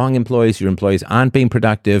choosing the wrong employees, your employees aren't being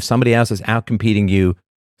productive, somebody else is outcompeting you.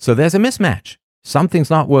 So there's a mismatch. Something's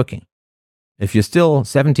not working. If you're still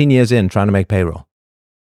 17 years in trying to make payroll.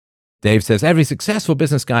 Dave says, every successful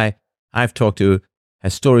business guy I've talked to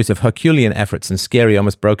has stories of Herculean efforts and scary,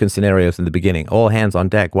 almost broken scenarios in the beginning. All hands on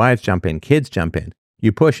deck, wives jump in, kids jump in.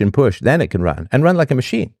 You push and push, then it can run, and run like a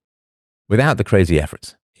machine without the crazy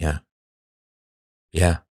efforts. Yeah.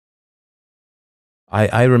 Yeah.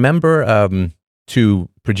 I remember to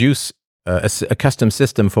produce a custom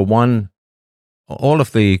system for all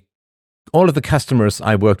of the customers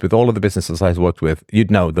I worked with, all of the businesses I worked with, you'd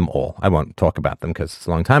know them all. I won't talk about them because it's a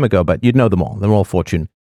long time ago, but you'd know them all. They're all Fortune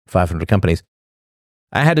 500 companies.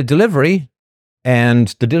 I had a delivery,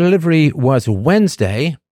 and the delivery was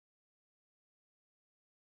Wednesday,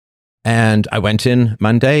 And I went in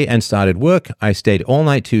Monday and started work. I stayed all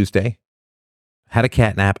night Tuesday, had a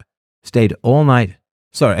cat nap, stayed all night.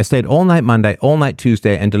 Sorry, I stayed all night Monday, all night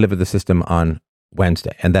Tuesday, and delivered the system on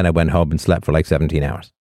Wednesday. And then I went home and slept for like 17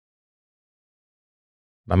 hours.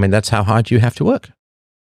 I mean, that's how hard you have to work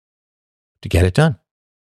to get it done.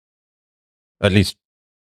 At least,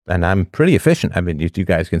 and I'm pretty efficient. I mean, you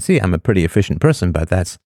guys can see I'm a pretty efficient person, but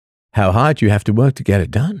that's how hard you have to work to get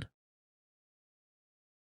it done.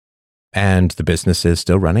 And the business is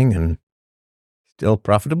still running and still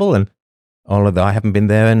profitable. And although I haven't been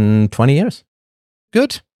there in 20 years.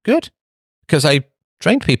 Good. Because I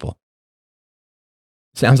trained people.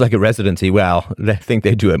 Sounds like a residency. Well, I think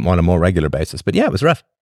they do it on a more regular basis. But yeah, it was rough.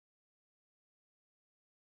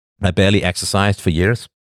 I barely exercised for years.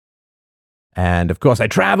 And of course, I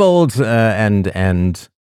traveled and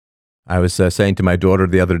I was saying to my daughter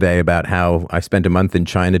the other day about how I spent a month in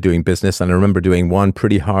China doing business. And I remember doing one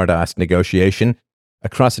pretty hard-ass negotiation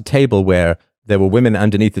across a table where there were women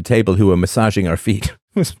underneath the table who were massaging our feet.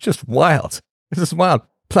 It was just wild. This is wild.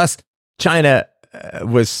 Plus, China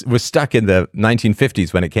was stuck in the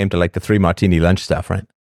 1950s when it came to like the 3 martini lunch stuff, right?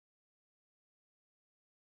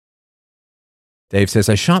 Dave says,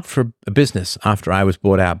 I shopped for a business after I was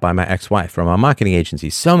bought out by my ex-wife from our marketing agency.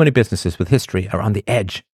 So many businesses with history are on the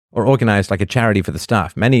edge or organized like a charity for the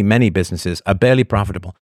staff. Many businesses are barely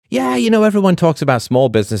profitable. Yeah, everyone talks about small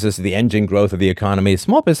businesses, the engine growth of the economy.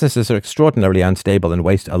 Small businesses are extraordinarily unstable and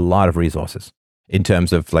waste a lot of resources in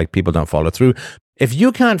terms of like people don't follow through. If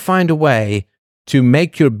you can't find a way to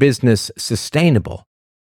make your business sustainable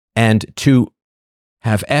and to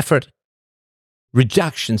have effort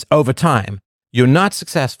reductions over time, you're not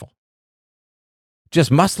successful. Just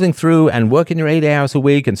muscling through and working your 8 hours a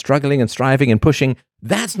week and struggling and striving and pushing,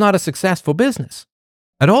 that's not a successful business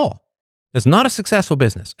at all. It's not a successful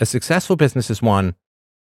business. A successful business is one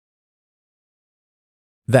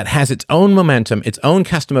that has its own momentum, its own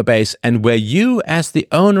customer base, and where you as the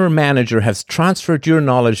owner or manager have transferred your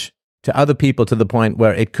knowledge to other people to the point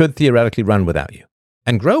where it could theoretically run without you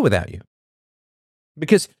and grow without you.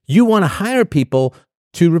 Because you want to hire people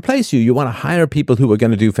to replace you. You want to hire people who are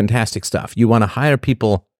going to do fantastic stuff. You want to hire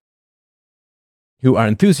people who are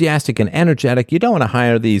enthusiastic and energetic. You don't want to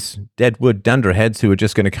hire these deadwood dunderheads who are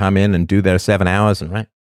just going to come in and do their 7 hours and right.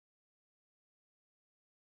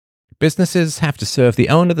 Businesses have to serve the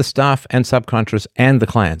owner, the staff, and subcontractors, and the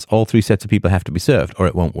clients. All 3 sets of people have to be served, or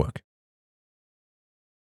it won't work.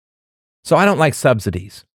 So I don't like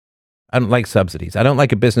subsidies. I don't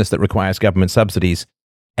like a business that requires government subsidies.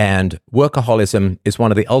 And workaholism is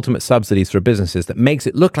one of the ultimate subsidies for businesses that makes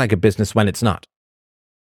it look like a business when it's not.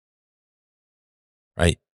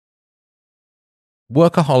 Right?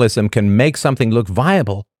 Workaholism can make something look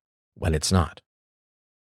viable when it's not.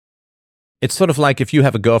 It's sort of like if you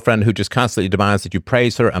have a girlfriend who just constantly demands that you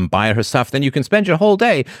praise her and buy her stuff, then you can spend your whole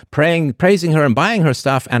day praising her and buying her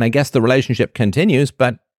stuff, and I guess the relationship continues,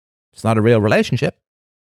 but it's not a real relationship.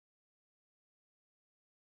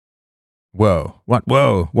 Whoa. What?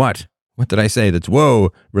 Whoa. What? What did I say that's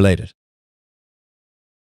whoa related?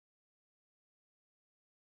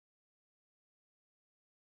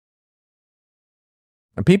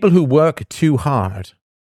 And people who work too hard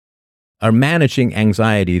are managing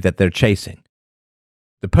anxiety that they're chasing.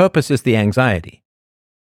 The purpose is the anxiety.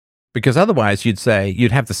 Because otherwise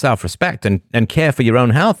you'd have the self-respect and care for your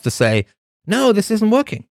own health to say, no, this isn't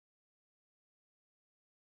working.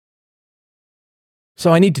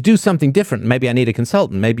 So I need to do something different. Maybe I need a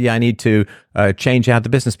consultant. Maybe I need to change out the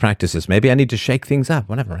business practices. Maybe I need to shake things up,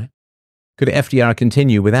 whatever, right? Could FDR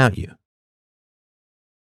continue without you?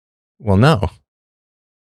 Well, no.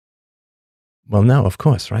 Well, no, of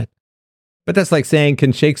course, right? But that's like saying,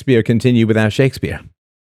 can Shakespeare continue without Shakespeare?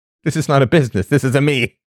 This is not a business. This is a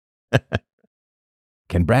me.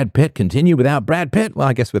 Can Brad Pitt continue without Brad Pitt? Well,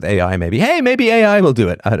 I guess with AI, maybe. Hey, maybe AI will do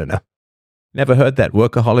it. I don't know. Never heard that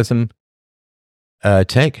workaholism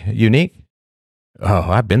take. Unique? Oh,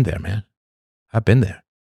 I've been there, man. I've been there.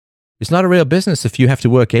 It's not a real business if you have to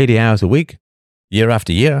work 80 hours a week, year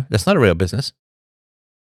after year. That's not a real business.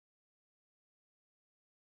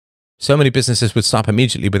 So many businesses would stop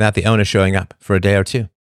immediately without the owner showing up for a day or two.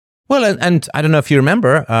 Well, and I don't know if you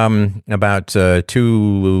remember, about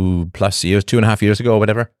 2.5 years ago or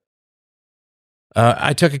whatever,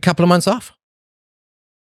 I took a couple of months off.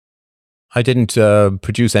 I didn't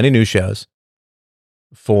produce any new shows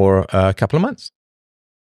for a couple of months.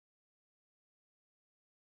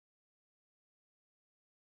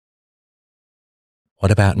 What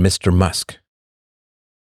about Mr. Musk?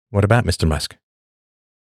 What about Mr. Musk?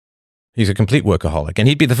 He's a complete workaholic, and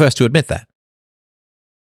he'd be the first to admit that.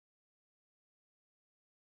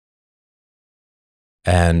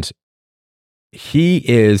 And he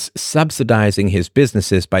is subsidizing his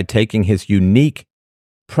businesses by taking his unique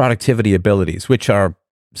productivity abilities, which are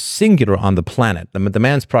singular on the planet. The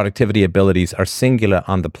man's productivity abilities are singular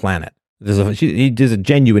on the planet. He is a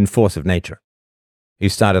genuine force of nature. He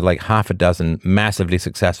started like half a dozen massively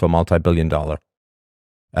successful multi-billion-dollar,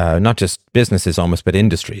 not just businesses almost, but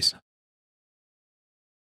industries.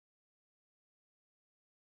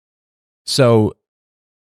 So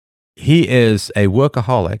he is a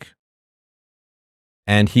workaholic,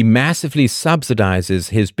 and he massively subsidizes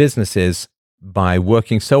his businesses by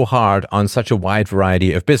working so hard on such a wide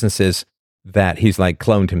variety of businesses that he's like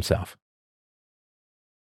cloned himself.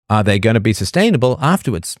 Are they going to be sustainable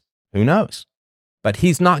afterwards? Who knows? But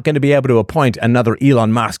he's not going to be able to appoint another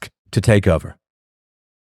Elon Musk to take over.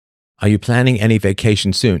 Are you planning any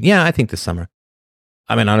vacation soon? Yeah, I think this summer.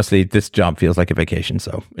 I mean, honestly, this job feels like a vacation,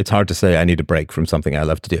 so it's hard to say I need a break from something I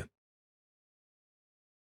love to do.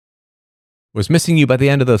 Was missing you by the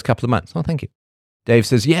end of those couple of months. Oh, thank you. Dave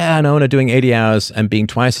says, yeah, an owner doing 80 hours and being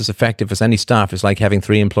twice as effective as any staff is like having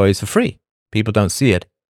 3 employees for free. People don't see it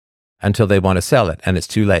until they want to sell it, and it's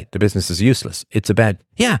too late. The business is useless. It's a bad...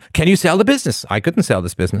 Yeah, can you sell the business? I couldn't sell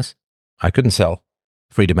this business. I couldn't sell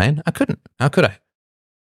Freedomain. I couldn't. How could I?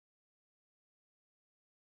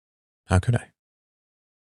 How could I?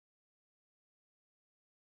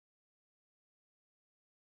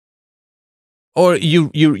 Or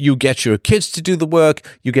you get your kids to do the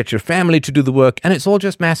work, you get your family to do the work, and it's all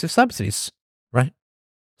just massive subsidies, right?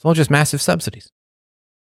 It's all just massive subsidies.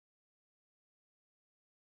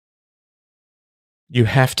 You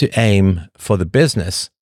have to aim for the business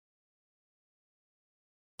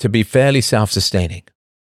to be fairly self-sustaining.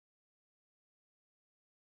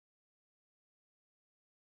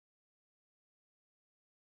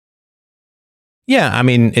 Yeah, I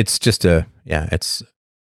mean, it's just no,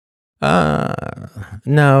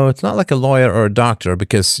 it's not like a lawyer or a doctor,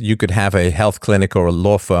 because you could have a health clinic or a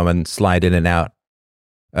law firm and slide in and out.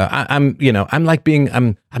 I'm like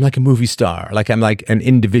a movie star. Like I'm like an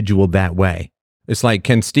individual that way. It's like,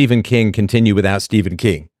 can Stephen King continue without Stephen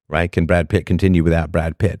King, right? Can Brad Pitt continue without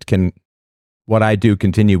Brad Pitt? Can what I do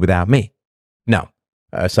continue without me? No.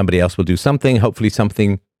 Somebody else will do something, hopefully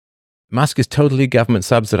something. Musk is totally government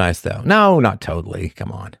subsidized, though. No, not totally.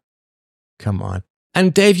 Come on.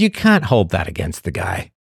 And Dave, you can't hold that against the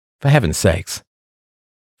guy. For heaven's sakes.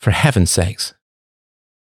 For heaven's sakes.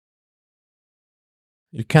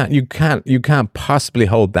 You can't possibly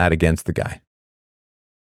hold that against the guy.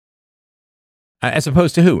 As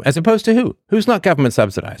opposed to who? Who's not government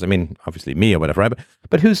subsidized? I mean, obviously me or whatever, right?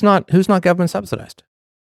 But who's not government subsidized?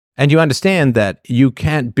 And you understand that you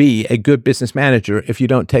can't be a good business manager if you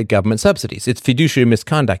don't take government subsidies. It's fiduciary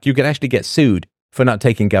misconduct. You could actually get sued for not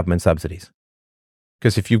taking government subsidies.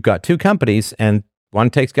 Because if you've got 2 companies and one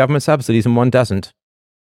takes government subsidies and one doesn't.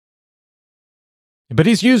 But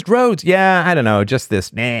he's used roads. Yeah, I don't know, just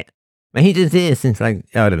this. Meh. He did this. It's like,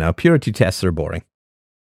 I don't know, purity tests are boring.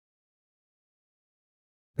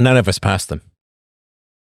 None of us passed them.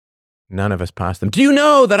 Do you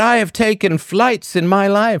know that I have taken flights in my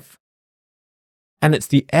life? And it's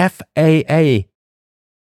the FAA.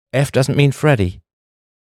 F doesn't mean Freddie.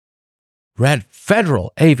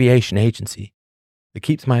 Federal Aviation Agency that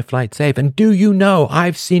keeps my flight safe. And do you know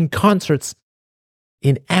I've seen concerts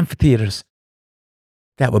in amphitheaters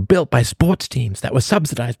that were built by sports teams that were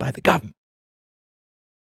subsidized by the government?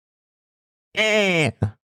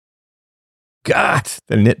 God,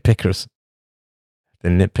 the nitpickers.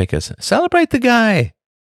 Celebrate the guy.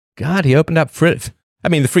 God, he opened up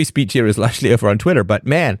the free speech here is largely over on Twitter, but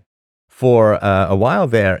man, for a while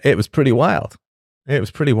there, it was pretty wild.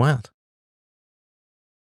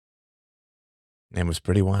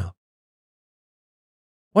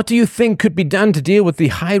 What do you think could be done to deal with the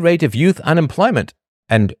high rate of youth unemployment?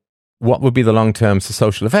 And what would be the long-term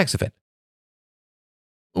social effects of it?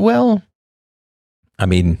 Well, I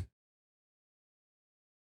mean,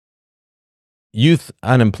 youth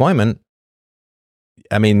unemployment,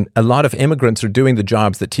 I mean, a lot of immigrants are doing the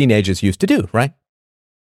jobs that teenagers used to do, right?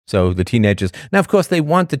 So the teenagers, now of course they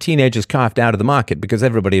want the teenagers carved out of the market, because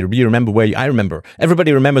everybody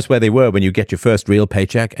remembers where they were when you get your first real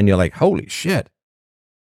paycheck and you're like, holy shit,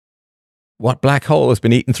 what black hole has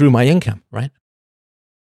been eaten through my income, right?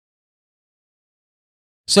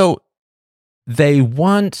 So they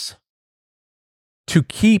want to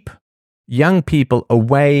keep young people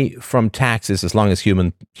away from taxes as long as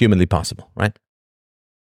humanly possible, right?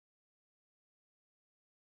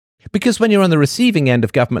 Because when you're on the receiving end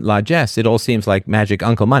of government largesse, it all seems like magic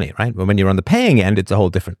uncle money, right? But when you're on the paying end, it's a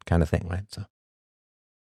whole different kind of thing, right? So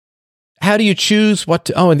how do you choose what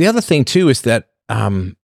to... Oh, and the other thing too is that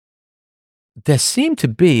there seem to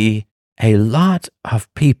be a lot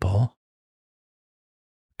of people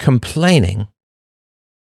complaining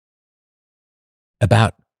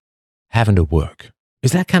about having to work.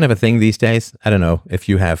 Is that kind of a thing these days? I don't know if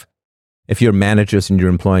you're managers and you're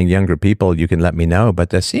employing younger people, you can let me know, but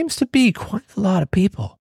there seems to be quite a lot of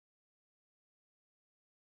people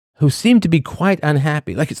who seem to be quite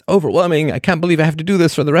unhappy. Like, it's overwhelming. I can't believe I have to do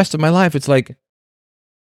this for the rest of my life. It's like,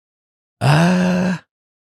 I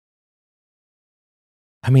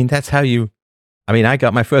mean, I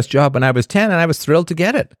got my first job when I was 10 and I was thrilled to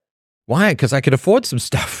get it. Why? Because I could afford some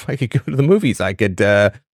stuff. I could go to the movies. I could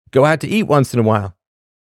go out to eat once in a while.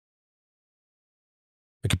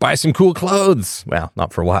 I could buy some cool clothes. Well,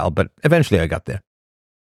 not for a while, but eventually I got there.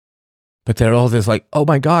 But they're all this like, oh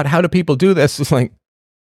my God, how do people do this? It's like,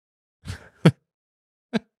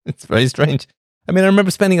 it's very strange. I mean, I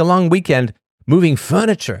remember spending a long weekend moving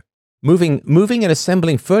furniture, moving and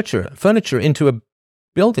assembling furniture into a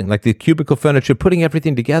building, like the cubicle furniture, putting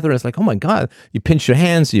everything together. It's like, oh my God, you pinch your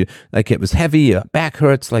hands, like it was heavy, your back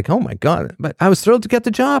hurts, like, oh my God. But I was thrilled to get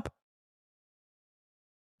the job.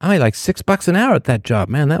 I made like $6 an hour at that job.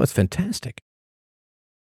 Man, that was fantastic.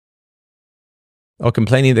 Or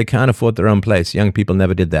complaining they can't afford their own place. Young people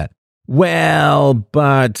never did that. Well,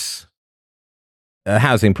 but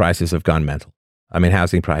housing prices have gone mental. I mean,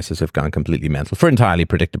 housing prices have gone completely mental for entirely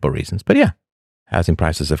predictable reasons. But yeah, housing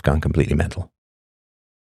prices have gone completely mental.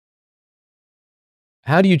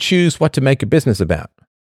 How do you choose what to make a business about?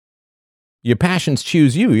 Your passions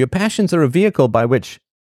choose you. Your passions are a vehicle by which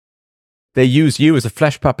they use you as a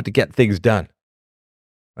flesh puppet to get things done.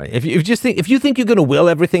 Right? If you think you're going to will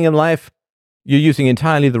everything in life, you're using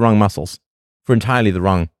entirely the wrong muscles for entirely the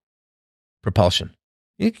wrong propulsion.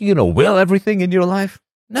 You're going to will everything in your life?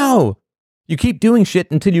 No. You keep doing shit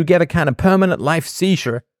until you get a kind of permanent life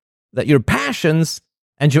seizure that your passions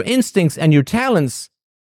and your instincts and your talents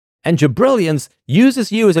and your brilliance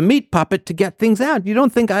uses you as a meat puppet to get things out. You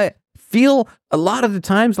don't think I feel a lot of the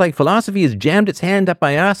times like philosophy has jammed its hand up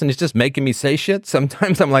my ass and it's just making me say shit?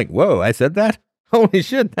 Sometimes I'm like, whoa, I said that? Holy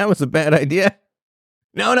shit, that was a bad idea.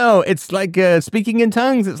 No, it's like speaking in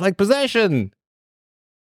tongues. It's like possession.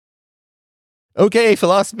 Okay,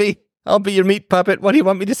 philosophy, I'll be your meat puppet. What do you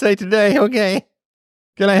want me to say today? Okay.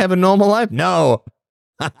 Can I have a normal life? No.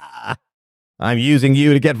 I'm using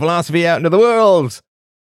you to get philosophy out into the world.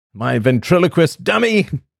 My ventriloquist dummy.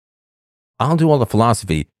 I'll do all the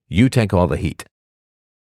philosophy. You take all the heat.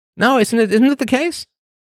 No, isn't it the case?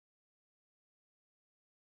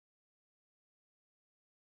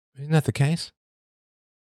 Isn't that the case?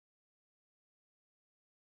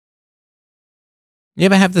 You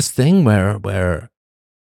ever have this thing where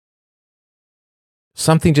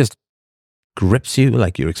something just grips you,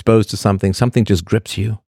 like you're exposed to something just grips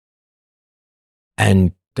you,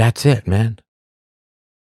 and that's it, man.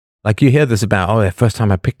 Like you hear this about, the first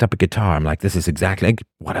time I picked up a guitar, I'm like, this is exactly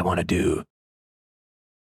what I want to do.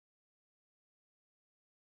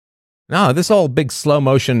 No, this whole big slow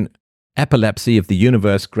motion epilepsy of the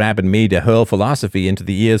universe grabbing me to hurl philosophy into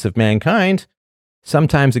the ears of mankind,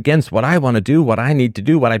 sometimes against what I want to do, what I need to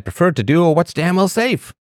do, what I prefer to do, or what's damn well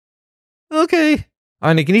safe. Okay.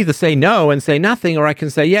 And I can either say no and say nothing, or I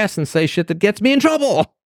can say yes and say shit that gets me in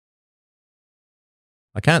trouble.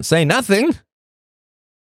 I can't say nothing.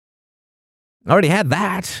 I already had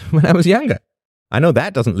that when I was younger. I know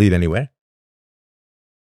that doesn't lead anywhere.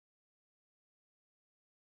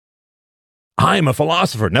 I'm a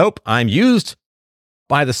philosopher. Nope, I'm used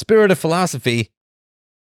by the spirit of philosophy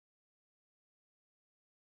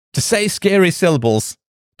to say scary syllables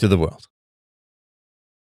to the world.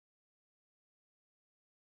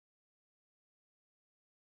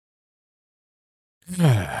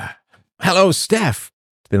 Hello, Steph.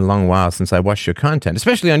 It's been a long while since I watched your content,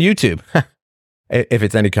 especially on YouTube. If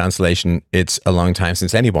it's any consolation, it's a long time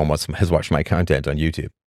since anyone has watched my content on YouTube.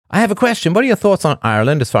 I have a question. What are your thoughts on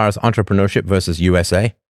Ireland as far as entrepreneurship versus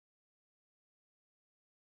USA?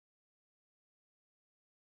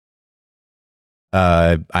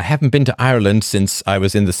 I haven't been to Ireland since I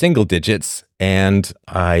was in the single digits, and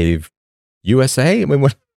USA? I mean,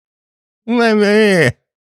 what?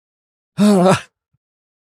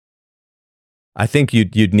 I think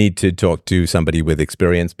you'd need to talk to somebody with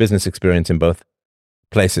business experience in both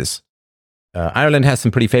places. Ireland has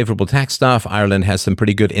some pretty favorable tax stuff. Ireland has some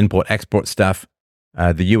pretty good import-export stuff.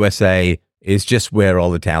 The USA is just where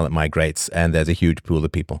all the talent migrates, and there's a huge pool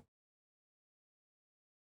of people.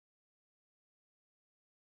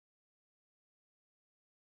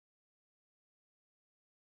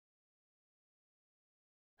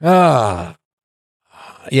 Yeah,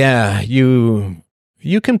 you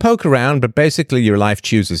you can poke around, but basically your life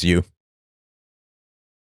chooses you.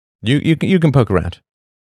 You can poke around.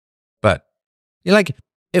 But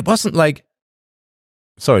it wasn't like,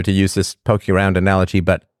 sorry to use this poking around analogy,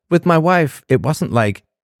 but with my wife, it wasn't like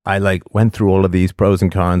I went through all of these pros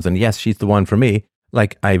and cons and yes, she's the one for me.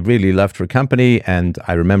 I really loved her company. And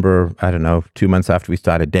I remember, I don't know, 2 months after we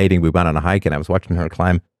started dating, we went on a hike and I was watching her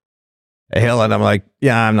climb a hill and I'm like,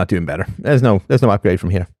 yeah, I'm not doing better. There's no upgrade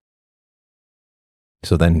from here.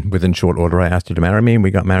 So then within short order, I asked her to marry me and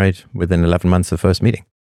we got married within 11 months of the first meeting.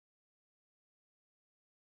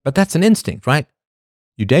 But that's an instinct, right?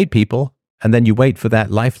 You date people and then you wait for that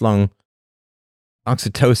lifelong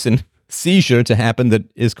oxytocin seizure to happen that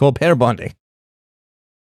is called pair bonding.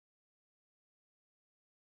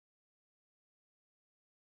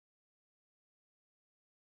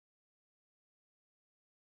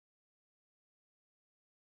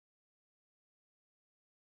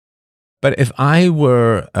 But if I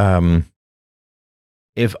were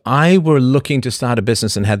looking to start a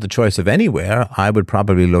business and had the choice of anywhere, I would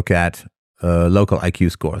probably look at local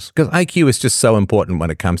IQ scores, because IQ is just so important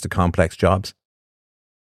when it comes to complex jobs.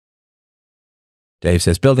 Dave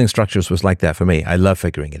says, building structures was like that for me. I love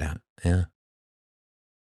figuring it out. Yeah.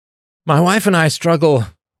 My wife and I struggle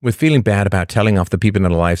with feeling bad about telling off the people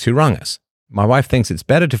in our lives who wrong us. My wife thinks it's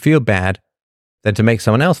better to feel bad than to make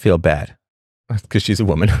someone else feel bad. Because she's a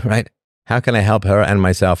woman, right? How can I help her and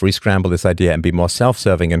myself re-scramble this idea and be more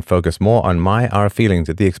self-serving and focus more on our feelings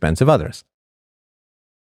at the expense of others?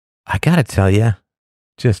 I gotta tell you,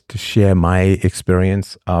 just to share my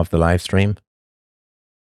experience of the live stream,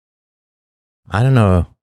 I don't know.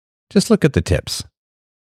 Just look at the tips.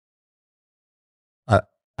 I'd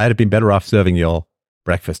have been better off serving y'all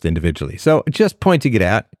breakfast individually. So just pointing it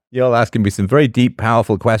out, y'all asking me some very deep,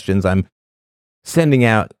 powerful questions. I'm sending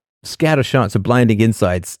out scattershots of blinding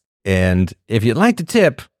insights. And if you'd like to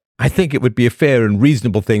tip, I think it would be a fair and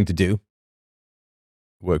reasonable thing to do.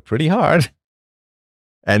 Work pretty hard.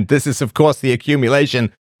 And this is, of course, the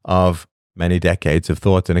accumulation of many decades of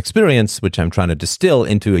thought and experience, which I'm trying to distill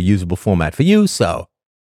into a usable format for you. So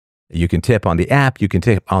you can tip on the app, you can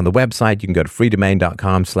tip on the website, you can go to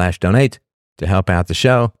freedomain.com/donate to help out the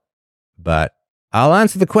show. But I'll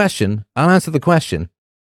answer the question.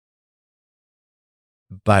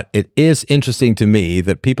 But it is interesting to me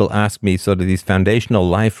that people ask me sort of these foundational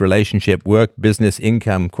life, relationship, work, business,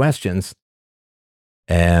 income questions.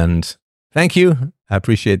 And thank you. I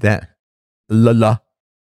appreciate that. La,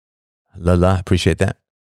 appreciate that.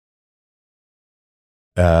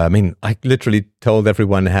 I literally told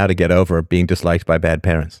everyone how to get over being disliked by bad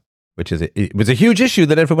parents, which it was a huge issue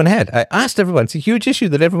that everyone had. I asked everyone, it's a huge issue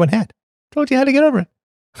that everyone had. Told you how to get over it.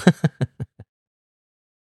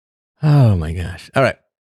 Oh my gosh. All right.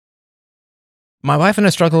 My wife and I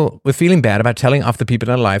struggle with feeling bad about telling off the people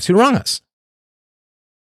in our lives who wrong us.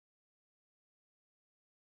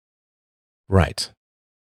 Right.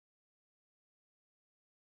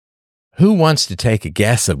 Who wants to take a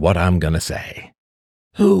guess at what I'm going to say?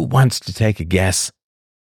 Who wants to take a guess?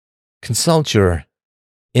 Consult your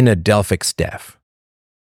inner Delphic Steph.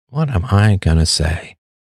 What am I going to say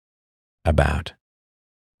about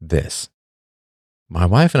this? My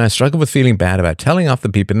wife and I struggle with feeling bad about telling off the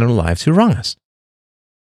people in our lives who wrong us.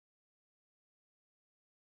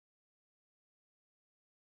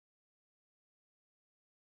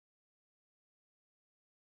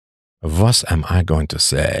 What am I going to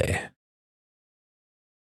say?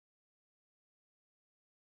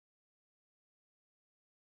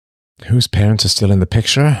 Whose parents are still in the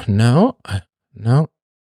picture? No.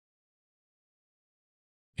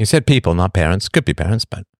 He said people, not parents. Could be parents,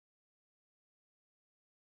 but.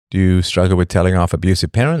 Do you struggle with telling off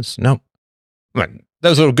abusive parents? No. Well,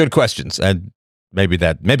 those are good questions. And maybe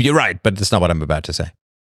you're right, but that's not what I'm about to say.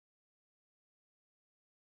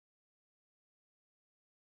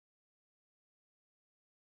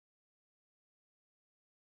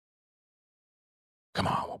 Come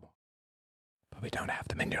on. But we don't have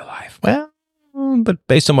them in your life. Well, but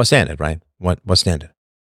based on what standard, right? What standard?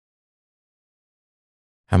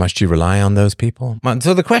 How much do you rely on those people?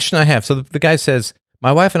 So the question I have, so the guy says,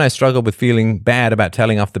 my wife and I struggle with feeling bad about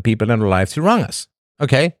telling off the people in our lives who wrong us.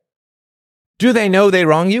 Okay. Do they know they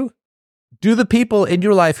wrong you? Do the people in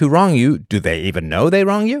your life who wrong you, do they even know they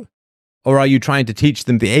wrong you? Or are you trying to teach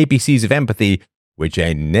them the ABCs of empathy, which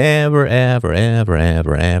ain't never, ever, ever,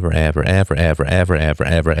 ever, ever, ever, ever, ever, ever, ever,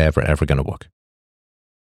 ever, ever, ever gonna work?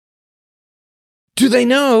 Do they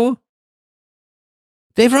know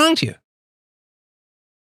they've wronged you?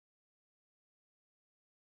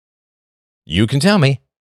 You can tell me.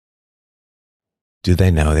 Do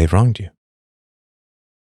they know they've wronged you?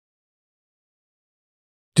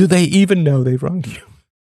 Do they even know they've wronged you?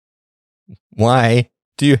 Why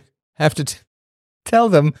do you have to tell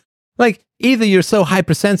them? Like, either you're so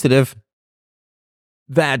hypersensitive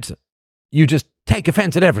that you just take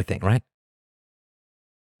offense at everything, right?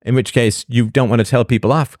 In which case, you don't want to tell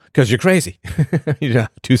people off because you're crazy. You're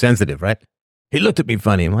too sensitive, right? He looked at me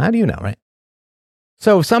funny. Well, how do you know, right?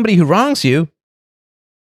 So somebody who wrongs you,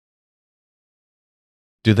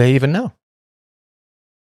 do they even know?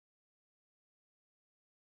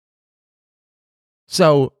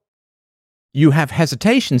 So you have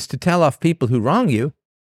hesitations to tell off people who wrong you,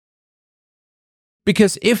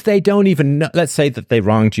 because if they don't even know, let's say that they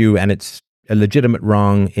wronged you and it's a legitimate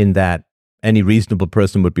wrong in that any reasonable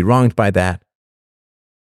person would be wronged by that.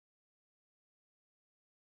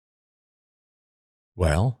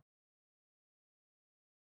 Well,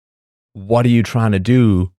 what are you trying to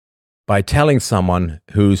do by telling someone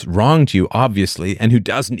who's wronged you, obviously, and who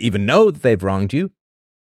doesn't even know that they've wronged you?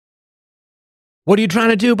 What are you trying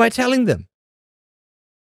to do by telling them?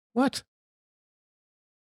 What?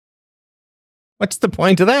 What's the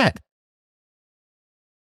point of that?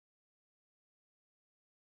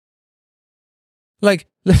 Like,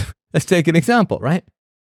 let's take an example, right?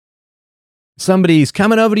 Somebody's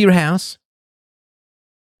coming over to your house,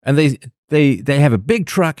 and they have a big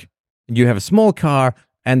truck, and you have a small car,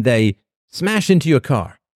 and they smash into your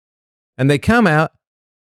car. And they come out,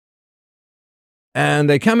 and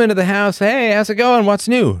they come into the house, hey, how's it going? What's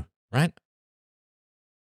new? Right?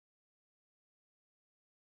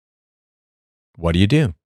 What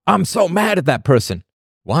do? I'm so mad at that person.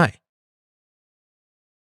 Why?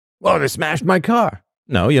 Well, they smashed my car.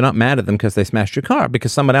 No, you're not mad at them because they smashed your car,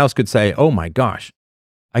 because someone else could say, oh my gosh,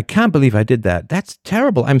 I can't believe I did that. That's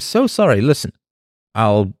terrible. I'm so sorry. Listen,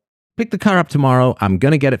 I'll pick the car up tomorrow. I'm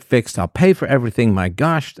going to get it fixed. I'll pay for everything. My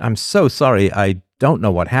gosh, I'm so sorry. I don't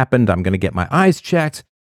know what happened. I'm going to get my eyes checked.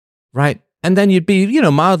 Right? And then you'd be,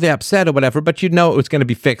 mildly upset or whatever, but you'd know it was going to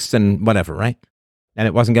be fixed and whatever, right? And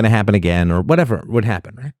it wasn't going to happen again or whatever would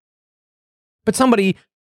happen, right? But somebody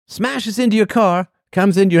smashes into your car,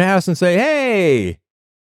 comes into your house and say, hey,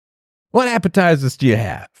 what appetizers do you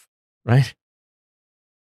have? Right?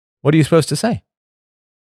 What are you supposed to say?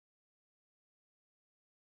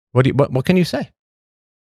 What can you say?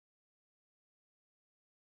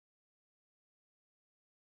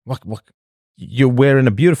 What you're wearing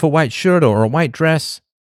a beautiful white shirt or a white dress,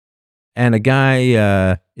 and a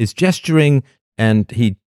guy is gesturing and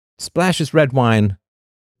he splashes red wine,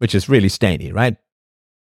 which is really stainy, right?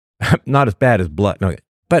 Not as bad as blood, no,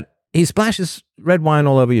 but he splashes red wine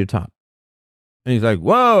all over your top. And he's like,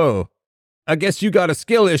 whoa, I guess you got a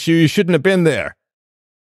skill issue. You shouldn't have been there.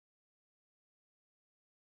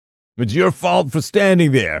 It's your fault for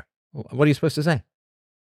standing there. What are you supposed to say?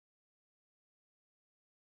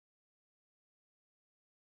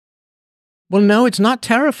 Well, no, it's not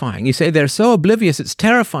terrifying. You say they're so oblivious, it's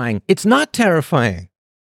terrifying. It's not terrifying.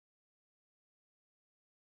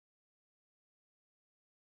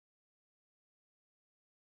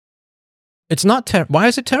 It's not why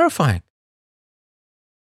is it terrifying?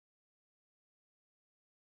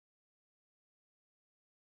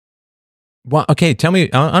 Well, okay, tell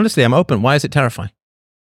me, honestly, I'm open. Why is it terrifying?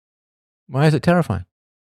 Why is it terrifying?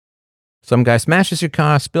 Some guy smashes your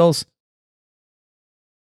car, spills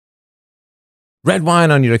red wine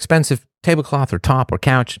on your expensive tablecloth or top or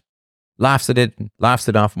couch, laughs at it, laughs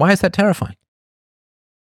it off. Why is that terrifying?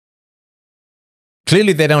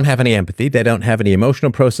 Clearly, they don't have any empathy. They don't have any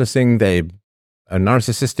emotional processing. They are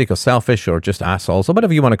narcissistic or selfish or just assholes or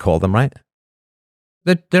whatever you want to call them, right?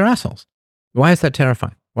 They're assholes. Why is that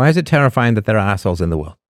terrifying? Why is it terrifying that there are assholes in the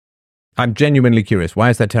world? I'm genuinely curious. Why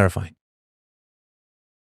is that terrifying?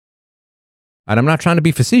 And I'm not trying to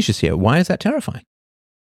be facetious here. Why is that terrifying?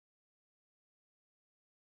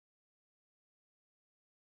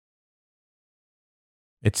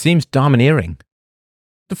 It seems domineering.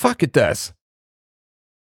 The fuck it does.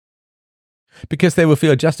 Because they will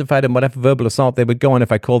feel justified in whatever verbal assault they would go on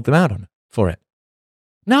if I called them out on for it.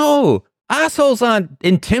 No, assholes aren't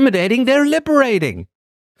intimidating. They're liberating.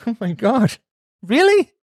 Oh my God.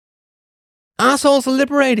 Really? Assholes are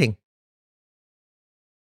liberating.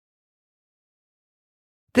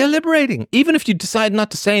 They're liberating. Even if you decide not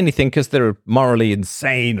to say anything because they're morally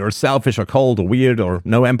insane or selfish or cold or weird or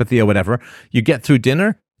no empathy or whatever, you get through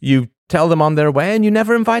dinner, you tell them on their way, and you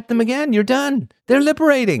never invite them again. You're done. They're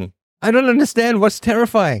liberating. I don't understand what's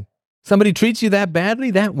terrifying. Somebody treats you that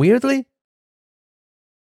badly, that weirdly?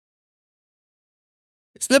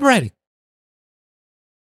 It's liberating.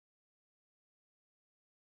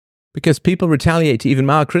 Because people retaliate to even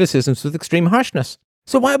mild criticisms with extreme harshness.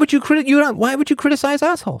 So why would you criticize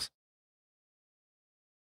assholes?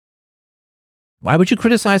 Why would you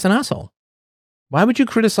criticize an asshole? Why would you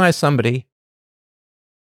criticize somebody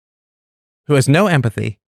who has no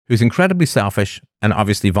empathy, who's incredibly selfish and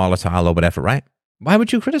obviously volatile or whatever, right? Why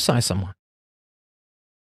would you criticize someone?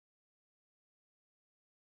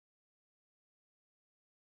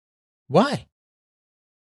 Why?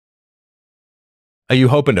 Are you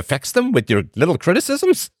hoping to fix them with your little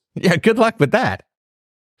criticisms? Yeah, good luck with that.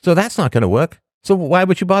 So that's not going to work. So why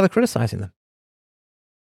would you bother criticizing them?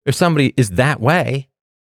 If somebody is that way,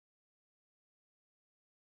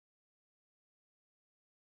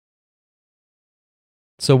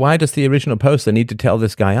 so why does the original poster need to tell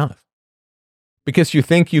this guy off? Because you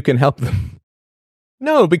think you can help them.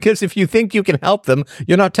 No, because if you think you can help them,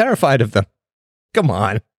 you're not terrified of them. Come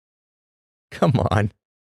on. Come on.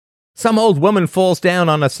 Some old woman falls down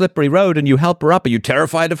on a slippery road and you help her up. Are you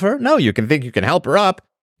terrified of her? No, you can think you can help her up.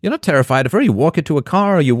 You're not terrified of her. You walk her to a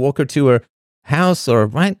car or you walk her to her house or,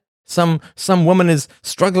 right? Some woman is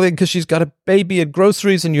struggling because she's got a baby at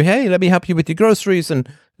groceries and you, hey, let me help you with your groceries and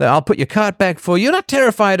I'll put your cart back for you. You're not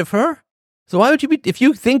terrified of her. So why would you be, if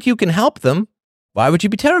you think you can help them, why would you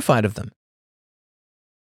be terrified of them?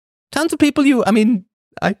 Tons of people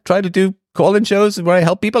I try to do call-in shows where I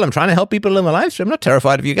help people. I'm trying to help people in my live stream. I'm not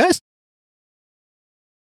terrified of you guys.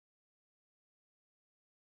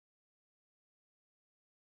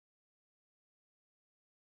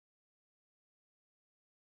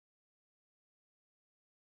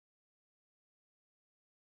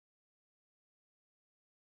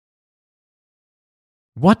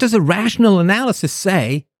 What does a rational analysis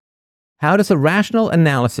say? How does a rational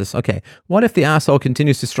analysis, okay, what if the asshole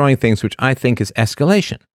continues destroying things, which I think is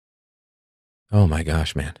escalation? Oh my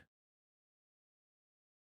gosh, man.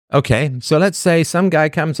 Okay, so let's say some guy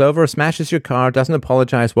comes over, smashes your car, doesn't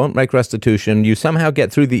apologize, won't make restitution. You somehow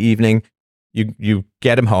get through the evening, you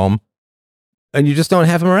get him home, and you just don't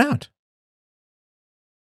have him around.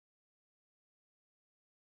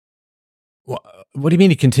 What do you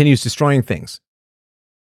mean he continues destroying things?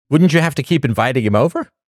 Wouldn't you have to keep inviting him over?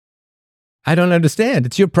 I don't understand.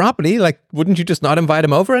 It's your property. Like, wouldn't you just not invite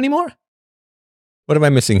him over anymore? What am I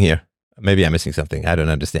missing here? Maybe I'm missing something. I don't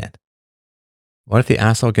understand. What if the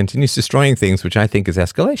asshole continues destroying things, which I think is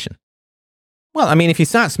escalation? Well, I mean, if you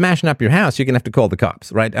start smashing up your house, you're going to have to call the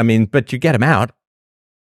cops, right? I mean, but you get him out.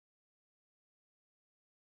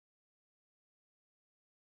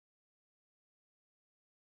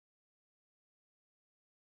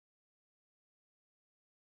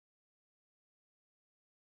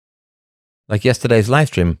 Like yesterday's live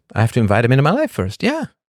stream, I have to invite him into my life first. Yeah.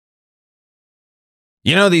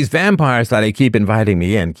 You know, these vampires that they keep inviting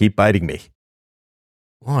me in keep biting me.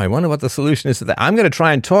 Oh, I wonder what the solution is to that. I'm going to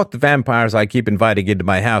try and talk the vampires I keep inviting into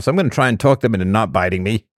my house. I'm going to try and talk them into not biting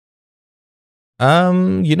me.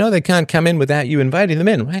 You know they can't come in without you inviting them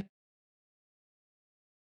in, right?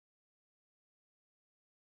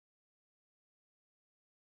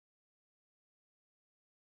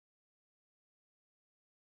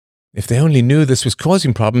 If they only knew this was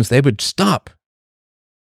causing problems, they would stop.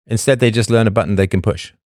 Instead, they just learn a button they can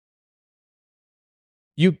push.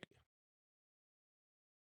 You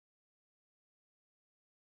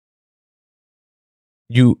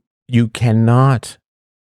cannot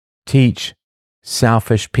teach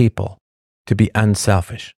selfish people to be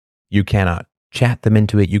unselfish. You cannot chat them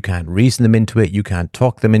into it. You can't reason them into it. You can't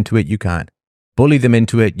talk them into it. You can't bully them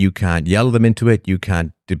into it. You can't yell them into it. You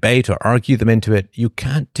can't debate or argue them into it. You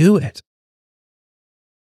can't do it.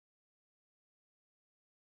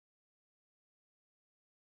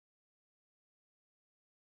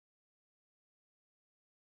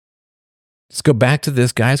 Let's go back to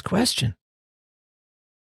this guy's question.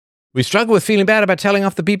 We struggle with feeling bad about telling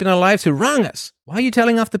off the people in our lives who wrong us. Why are you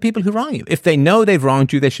telling off the people who wrong you? If they know they've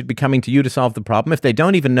wronged you, they should be coming to you to solve the problem. If they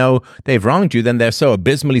don't even know they've wronged you, then they're so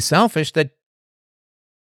abysmally selfish that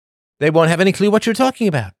they won't have any clue what you're talking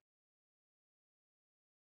about.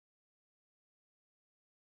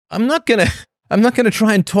 I'm not gonna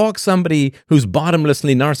try and talk somebody who's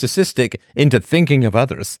bottomlessly narcissistic into thinking of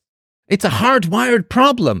others. It's a hardwired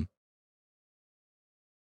problem.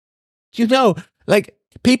 You know, like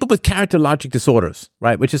people with character logic disorders,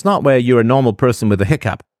 right? Which is not where you're a normal person with a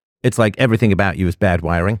hiccup. It's like everything about you is bad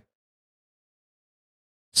wiring.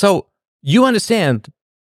 So you understand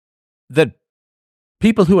that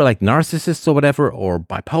people who are like narcissists or whatever, or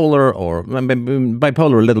bipolar, or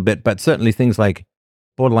bipolar a little bit, but certainly things like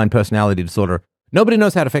borderline personality disorder, nobody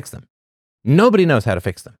knows how to fix them. Nobody knows how to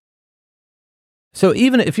fix them. So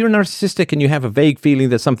even if you're narcissistic and you have a vague feeling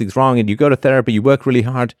that something's wrong and you go to therapy, you work really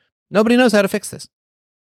hard, nobody knows how to fix this.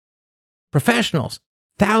 Professionals,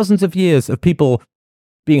 thousands of years of people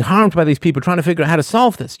being harmed by these people trying to figure out how to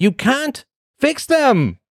solve this. You can't Fix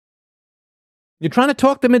them. You're trying to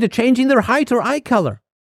talk them into changing their height or eye color.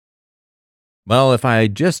 Well, if I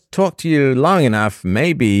just talk to you long enough,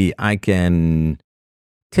 maybe I can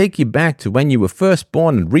take you back to when you were first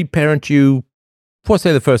born and reparent you for,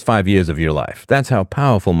 say, the first 5 years of your life. That's how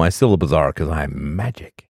powerful my syllables are, because I'm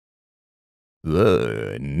magic.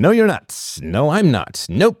 No, you're not. No, I'm not.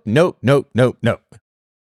 Nope, nope, nope, nope, nope.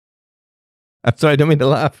 I'm sorry, I don't mean to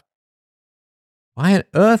laugh. Why on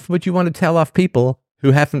earth would you want to tell off people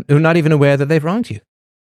who are not even aware that they've wronged you?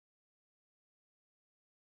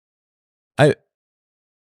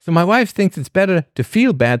 So my wife thinks it's better to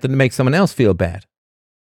feel bad than to make someone else feel bad.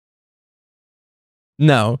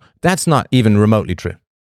 No, that's not even remotely true.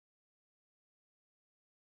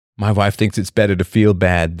 My wife thinks it's better to feel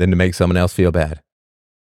bad than to make someone else feel bad.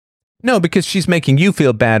 No, because she's making you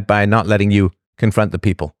feel bad by not letting you confront the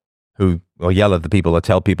people or yell at the people or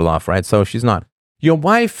tell people off, right? So she's not. Your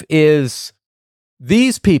wife is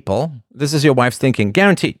these people. This is your wife's thinking.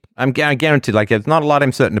 Guaranteed. I'm guaranteed. Like, it's not a lot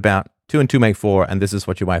I'm certain about. 2 and 2 make 4, and this is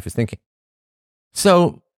what your wife is thinking.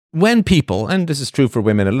 So when people, and this is true for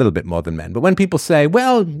women a little bit more than men, but when people say,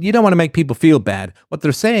 well, you don't want to make people feel bad, what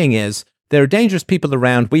they're saying is, there are dangerous people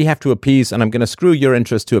around, we have to appease, and I'm going to screw your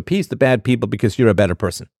interest to appease the bad people because you're a better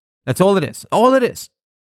person. That's all it is. All it is.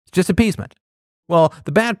 It's just appeasement. Well,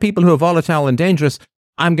 the bad people who are volatile and dangerous,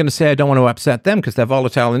 I'm going to say I don't want to upset them because they're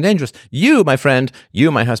volatile and dangerous. You, my friend,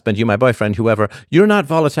 you, my husband, you, my boyfriend, whoever, you're not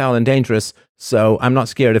volatile and dangerous, so I'm not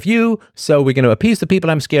scared of you, so we're going to appease the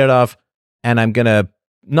people I'm scared of, and I'm going to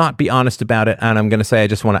not be honest about it, and I'm going to say I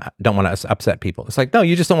just don't want to upset people. It's like, no,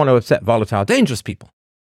 you just don't want to upset volatile, dangerous people.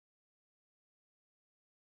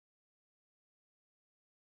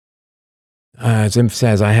 Zim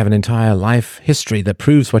says, I have an entire life history that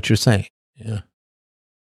proves what you're saying. Yeah.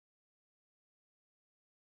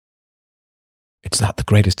 It's not the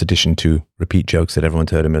greatest addition to repeat jokes that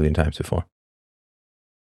everyone's heard a million times before.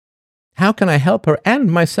 How can I help her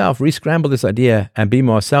and myself re-scramble this idea and be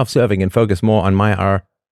more self-serving and focus more on our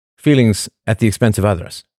feelings at the expense of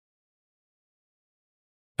others?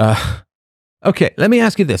 Okay, let me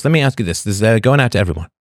ask you this. This is going out to everyone.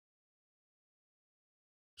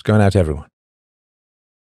 It's going out to everyone.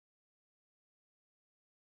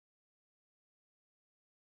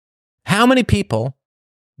 How many people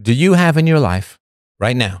do you have in your life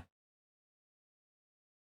right now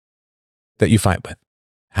that you fight with?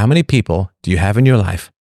 How many people do you have in your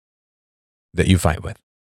life that you fight with?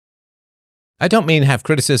 I don't mean have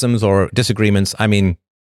criticisms or disagreements. I mean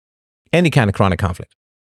any kind of chronic conflict.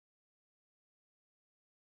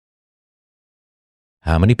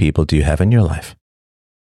 How many people do you have in your life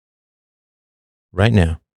right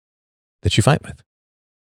now that you fight with?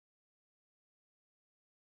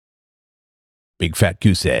 Big fat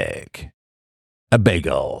goose egg. A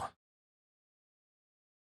bagel.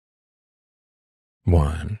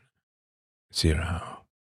 1, 0,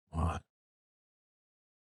 1,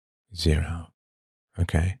 0.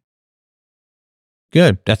 Okay.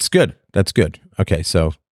 Good. That's good. Okay,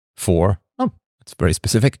 so 4. Oh, that's very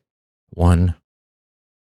specific. 1.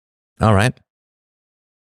 All right.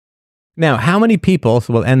 Now, how many people,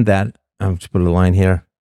 so we'll end that. I'll just put a line here.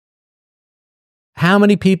 How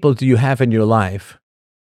many people do you have in your life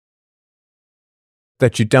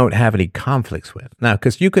that you don't have any conflicts with? Now,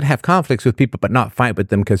 because you could have conflicts with people but not fight with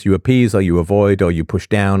them because you appease or you avoid or you push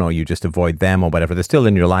down or you just avoid them or whatever. They're still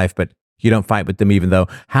in your life, but you don't fight with them even though.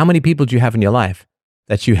 How many people do you have in your life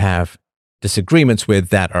that you have disagreements with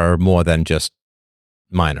that are more than just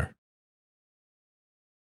minor?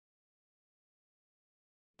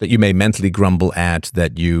 That you may mentally grumble at,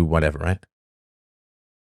 that you whatever, right?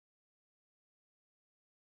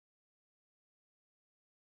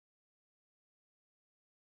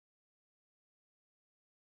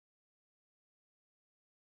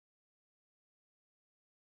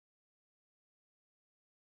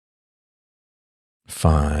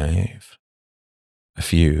 Five, a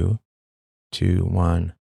few, 2,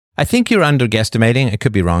 1. I think you're underestimating. I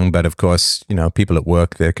could be wrong, but of course, people at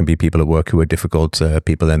work, there can be people at work who are difficult,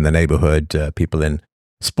 people in the neighborhood, people in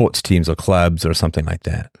sports teams or clubs or something like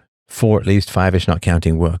that. 4 at least, 5-ish, not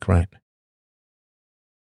counting work, right?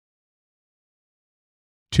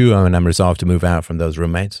 2, and I'm resolved to move out from those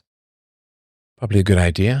roommates. Probably a good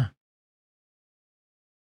idea.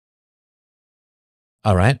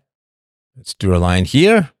 All right. Let's do a line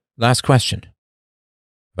here. Last question.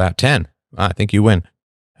 About 10. I think you win.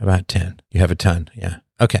 About 10. You have a ton. Yeah.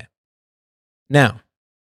 Okay. Now,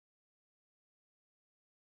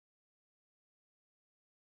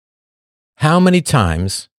 how many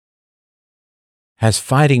times has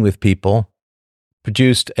fighting with people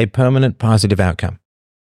produced a permanent positive outcome?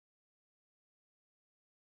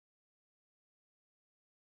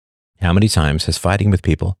 How many times has fighting with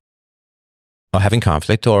people or having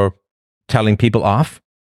conflict or telling people off,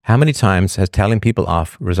 how many times has telling people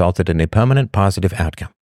off resulted in a permanent positive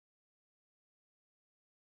outcome?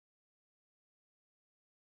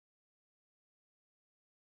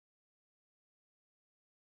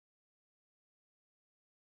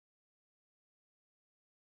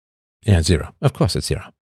 Yeah, zero. Of course it's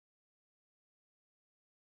zero.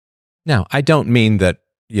 Now, I don't mean that,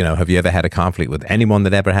 have you ever had a conflict with anyone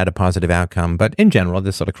that ever had a positive outcome? But in general,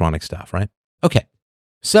 this sort of chronic stuff, right? Okay.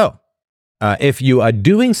 So, if you are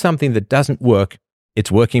doing something that doesn't work, it's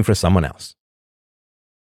working for someone else.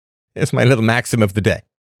 It's my little maxim of the day.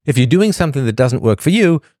 If you're doing something that doesn't work for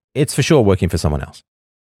you, it's for sure working for someone else.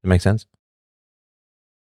 Does that make sense?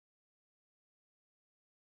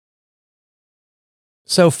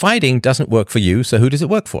 So fighting doesn't work for you, so who does it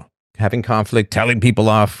work for? Having conflict, telling people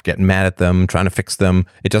off, getting mad at them, trying to fix them.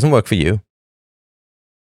 It doesn't work for you.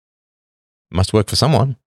 It must work for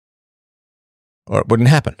someone, or it wouldn't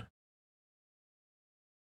happen.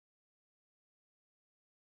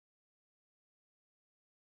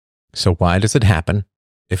 So why does it happen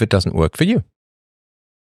if it doesn't work for you?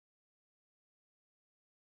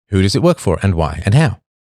 Who does it work for, and why, and how?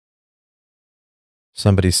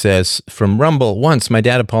 Somebody says, from Rumble, once my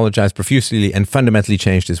dad apologized profusely and fundamentally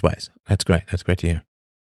changed his ways. That's great. That's great to hear.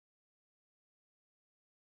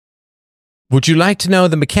 Would you like to know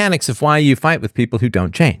the mechanics of why you fight with people who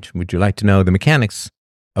don't change? Would you like to know the mechanics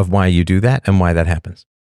of why you do that and why that happens?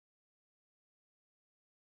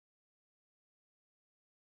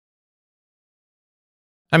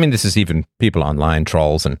 I mean, this is even people online,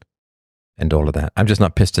 trolls and all of that. I'm just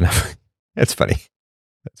not pissed enough. It's funny.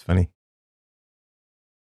 That's funny.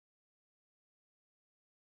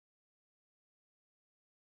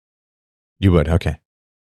 You would, okay.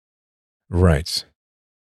 Right.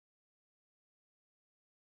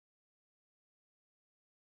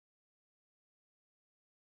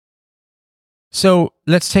 So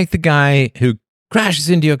let's take the guy who crashes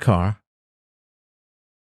into your car,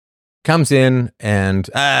 comes in and,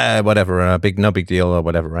 whatever, no big deal or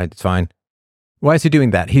whatever, right? It's fine. Why is he doing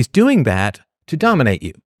that? He's doing that to dominate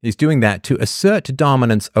you. He's doing that to assert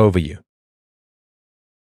dominance over you.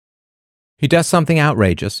 He does something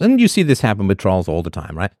outrageous, and you see this happen with trolls all the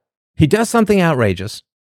time, right? He does something outrageous,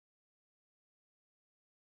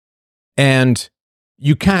 and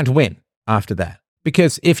you can't win after that.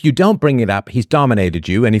 Because if you don't bring it up, he's dominated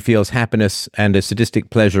you, and he feels happiness and a sadistic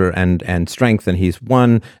pleasure and strength, and he's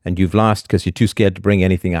won, and you've lost because you're too scared to bring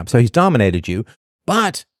anything up. So he's dominated you.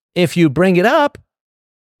 But if you bring it up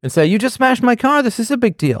and say, you just smashed my car, this is a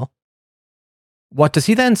big deal, what does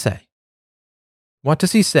he then say? What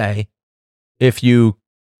does he say if you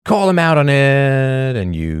call him out on it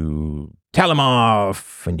and you tell him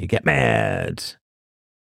off and you get mad?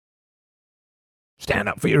 Stand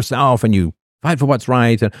up for yourself and you fight for what's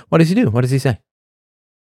right. And what does he do? What does he say?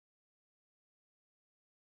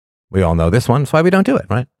 We all know this one. That's why we don't do it,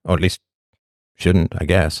 right? Or at least shouldn't, I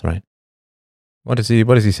guess, right? What does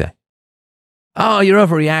he say? Oh, you're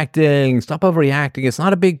overreacting. Stop overreacting. It's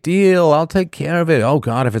not a big deal. I'll take care of it. Oh,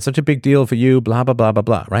 God, if it's such a big deal for you, blah, blah, blah, blah,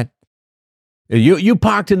 blah, right? You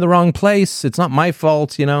parked in the wrong place. It's not my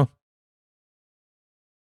fault,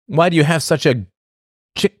 Why do you have such a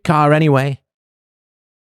chick car anyway?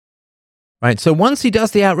 Right? So once he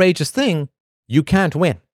does the outrageous thing, you can't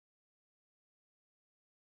win.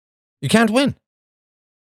 You can't win.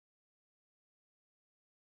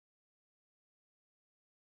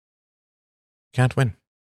 Can't win.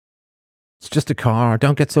 It's just a car.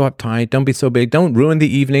 Don't get so uptight. Don't be so big. Don't ruin the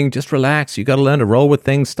evening. Just relax. You got to learn to roll with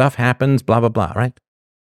things. Stuff happens, blah, blah, blah, right?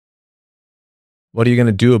 What are you going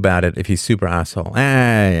to do about it if he's super asshole?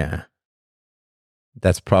 Yeah.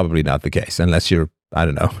 That's probably not the case unless you're, I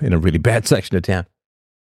don't know, in a really bad section of town.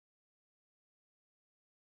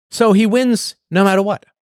 So he wins no matter what.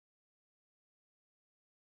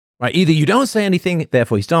 Right? Either you don't say anything,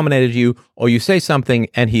 therefore he's dominated you, or you say something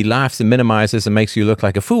and he laughs and minimizes and makes you look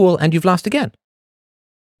like a fool and you've lost again.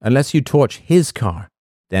 Unless you torch his car,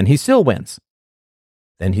 then he still wins.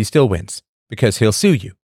 Then he still wins because he'll sue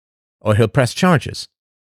you or he'll press charges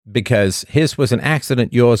because his was an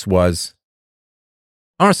accident, yours was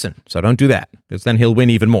arson. So don't do that because then he'll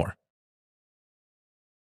win even more.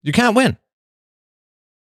 You can't win.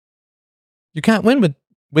 You can't win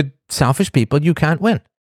with selfish people. You can't win.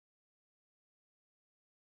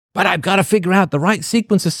 But I've got to figure out the right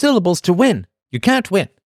sequence of syllables to win. You can't win.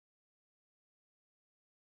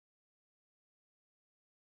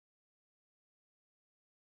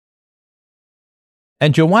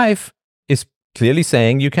 And your wife is clearly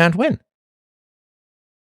saying you can't win.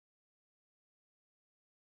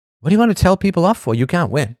 What do you want to tell people off for? You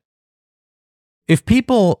can't win. If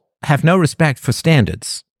people have no respect for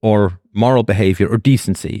standards or moral behavior or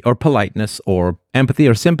decency or politeness or empathy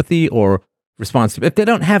or sympathy or responsibility, if they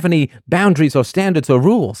don't have any boundaries or standards or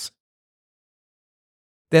rules,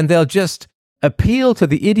 then they'll just appeal to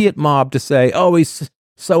the idiot mob to say, oh, he's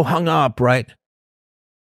so hung up, right?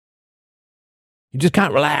 You just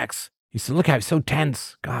can't relax. He said, look how he's so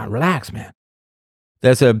tense. God, relax, man.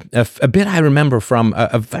 There's a bit I remember from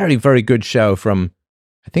a very, very good show from,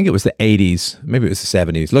 I think it was the 80s. Maybe it was the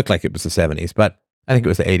 70s. Looked like it was the 70s, but I think it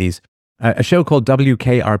was the 80s. A show called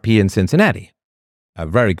WKRP in Cincinnati. A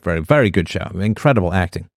very, very, very good show. Incredible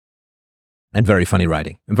acting. And very funny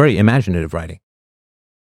writing. And very imaginative writing.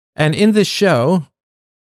 And in this show,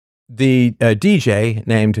 the DJ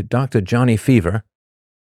named Dr. Johnny Fever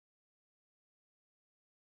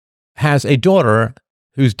has a daughter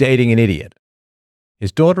who's dating an idiot.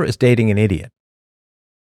 His daughter is dating an idiot.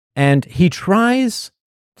 And he tries,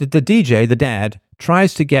 the DJ, the dad,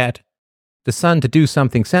 tries to get the son to do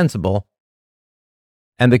something sensible.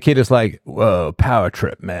 And the kid is like, whoa, power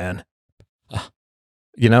trip, man.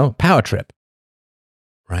 You know, power trip.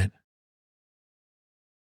 Right?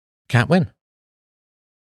 Can't win.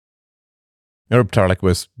 Herb Tarlick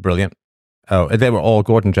was brilliant. Oh, they were all,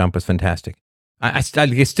 Gordon Jump was fantastic. I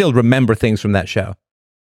still remember things from that show.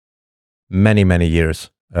 Many, many years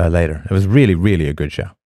later. It was really, really a good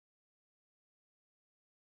show.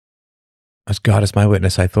 As God is my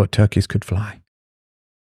witness, I thought turkeys could fly.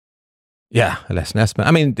 Yeah, Les Nessman.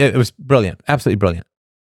 I mean, it was brilliant. Absolutely brilliant.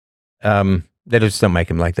 They just don't make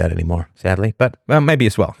him like that anymore, sadly. But well, maybe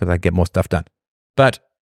as well, because I get more stuff done. But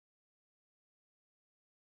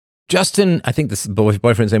Justin, I think this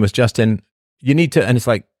boyfriend's name was Justin. You need to, and it's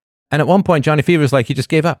like, and at one point, Johnny Fever was like, he just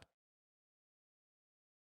gave up.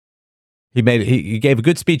 He gave a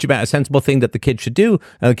good speech about a sensible thing that the kid should do,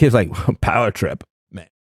 and the kid's like, power trip, man.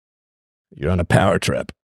 You're on a power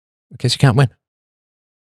trip. I guess you can't win.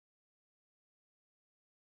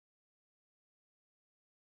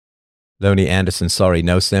 Loney Anderson, sorry,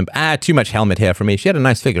 no simp. Too much helmet hair for me. She had a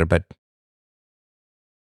nice figure, but...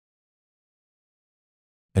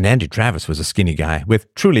 And Andy Travis was a skinny guy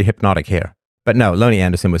with truly hypnotic hair. But no, Loney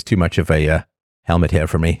Anderson was too much of a helmet hair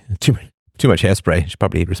for me. Too much hairspray. She's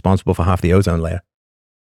probably responsible for half the ozone layer.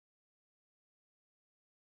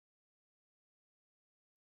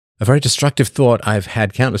 A very destructive thought I've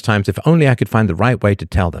had countless times. If only I could find the right way to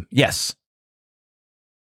tell them. Yes.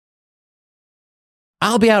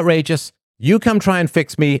 I'll be outrageous. You come try and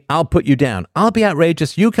fix me. I'll put you down. I'll be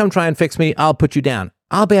outrageous. You come try and fix me. I'll put you down.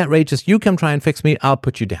 I'll be outrageous. You come try and fix me. I'll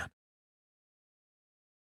put you down.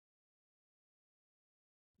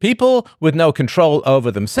 People with no control over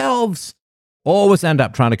themselves always end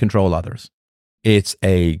up trying to control others. It's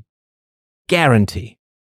a guarantee.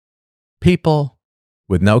 People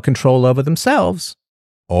with no control over themselves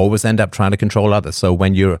always end up trying to control others. So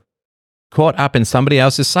when you're caught up in somebody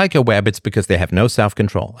else's psycho web, it's because they have no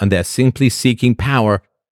self-control and they're simply seeking power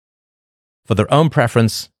for their own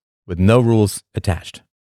preference with no rules attached.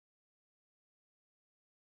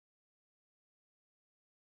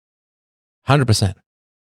 %.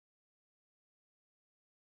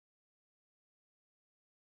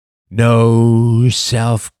 No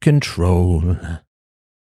self-control.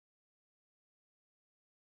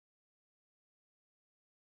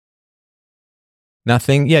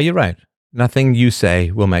 Nothing, yeah, you're right. Nothing you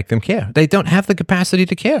say will make them care. They don't have the capacity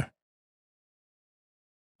to care.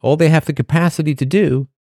 All they have the capacity to do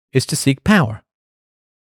is to seek power.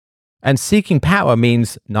 And seeking power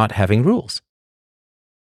means not having rules.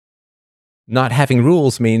 Not having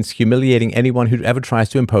rules means humiliating anyone who ever tries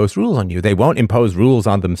to impose rules on you. They won't impose rules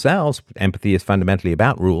on themselves. Empathy is fundamentally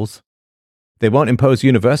about rules. They won't impose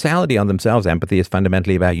universality on themselves. Empathy is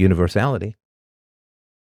fundamentally about universality.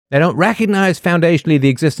 They don't recognize foundationally the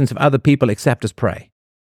existence of other people except as prey.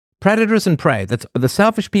 Predators and prey. That's, the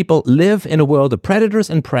selfish people live in a world of predators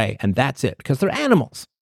and prey, and that's it, because they're animals.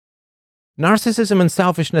 Narcissism and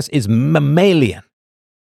selfishness is mammalian.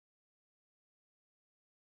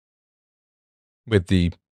 With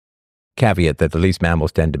the caveat that at least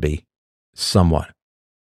mammals tend to be somewhat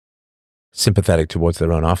sympathetic towards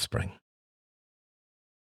their own offspring.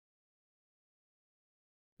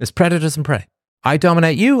 There's predators and prey. I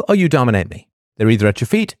dominate you or you dominate me. They're either at your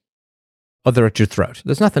feet or they're at your throat.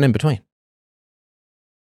 There's nothing in between.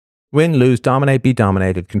 Win, lose, dominate, be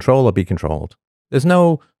dominated, control or be controlled. There's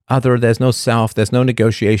no other, there's no self, there's no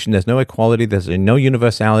negotiation, there's no equality, there's no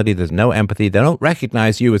universality, there's no empathy. They don't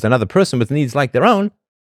recognize you as another person with needs like their own.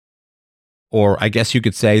 Or I guess you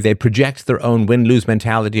could say they project their own win-lose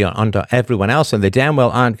mentality onto everyone else, and they damn well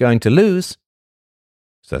aren't going to lose.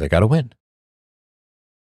 So they got to win.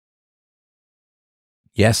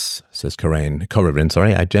 Yes, says Corinne,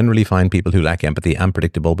 I generally find people who lack empathy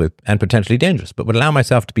unpredictable and potentially dangerous, but would allow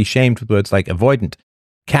myself to be shamed with words like avoidant,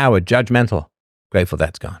 coward, judgmental. Grateful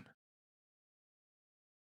that's gone.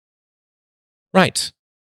 Right.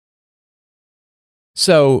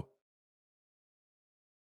 So,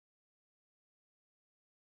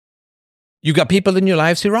 you got people in your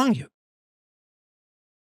lives who wrong you.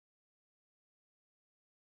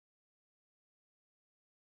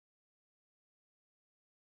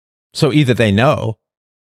 So either they know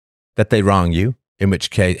that they wrong you, in which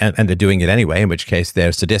case, and they're doing it anyway, in which case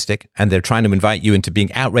they're sadistic, and they're trying to invite you into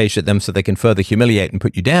being outraged at them so they can further humiliate and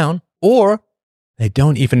put you down, or they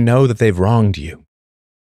don't even know that they've wronged you.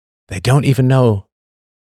 They don't even know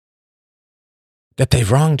that they've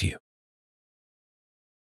wronged you.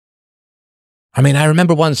 I mean, I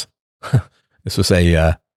remember once, this was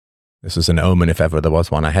an omen if ever there was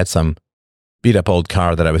one. I had some beat up old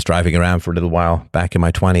car that I was driving around for a little while back in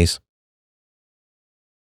my 20s.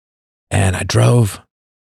 And I drove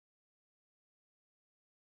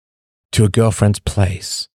to a girlfriend's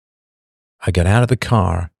place. I got out of the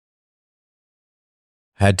car,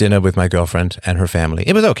 had dinner with my girlfriend and her family.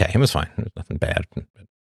 It was okay. It was fine. It was nothing bad.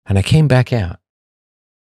 And I came back out,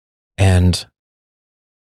 and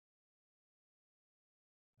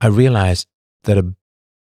I realized that a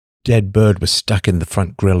dead bird was stuck in the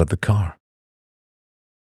front grille of the car.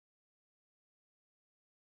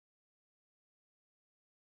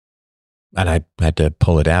 And I had to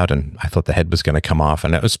pull it out, and I thought the head was going to come off,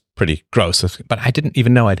 and it was pretty gross. But I didn't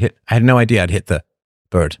even know I had no idea I'd hit the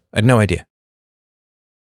bird. I had no idea.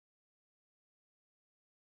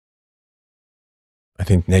 I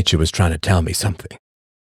think nature was trying to tell me something.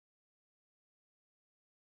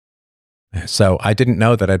 So I didn't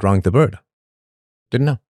know that I'd wronged the bird. Didn't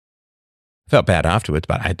know. Felt bad afterwards,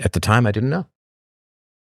 but at the time I didn't know.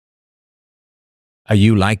 Are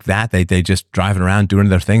you like that? They just driving around doing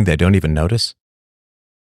their thing. They don't even notice.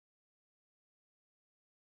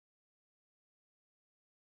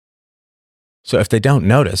 So if they don't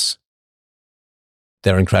notice,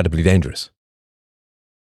 they're incredibly dangerous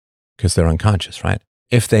because they're unconscious, right?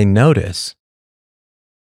 If they notice,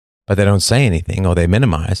 but they don't say anything or they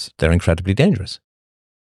minimize, they're incredibly dangerous.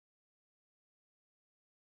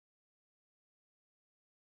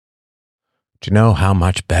 Do you know how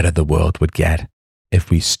much better the world would get if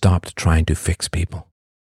we stopped trying to fix people?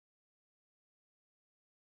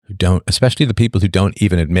 Who don't, especially the people who don't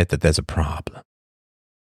even admit that there's a problem.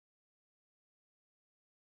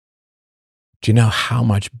 Do you know how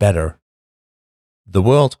much better the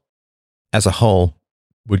world as a whole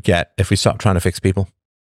would get if we stopped trying to fix people?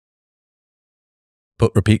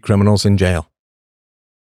 Put repeat criminals in jail.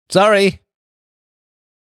 Sorry.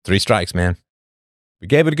 3 strikes, man. We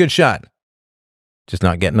gave it a good shot. Just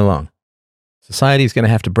not getting along. Society's going to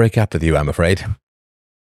have to break up with you, I'm afraid.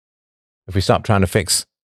 If we stop trying to fix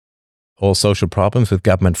all social problems with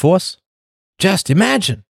government force, just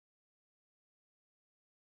imagine.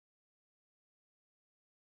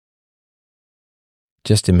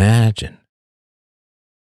 Just imagine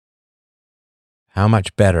how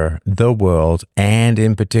much better the world, and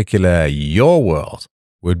in particular your world,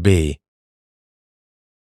 would be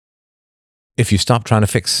if you stopped trying to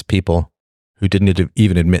fix people who didn't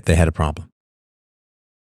even admit they had a problem.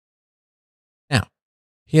 Now,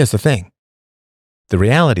 here's the thing. The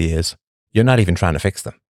reality is, you're not even trying to fix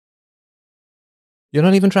them. You're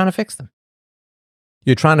not even trying to fix them.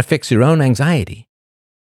 You're trying to fix your own anxiety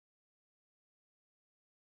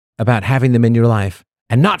about having them in your life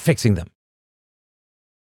and not fixing them.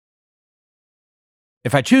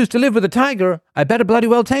 If I choose to live with a tiger, I better bloody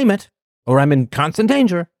well tame it, or I'm in constant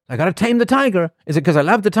danger. I gotta tame the tiger. Is it because I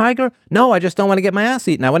love the tiger? No, I just don't want to get my ass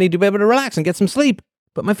eaten. I need to be able to relax and get some sleep.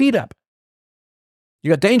 Put my feet up. You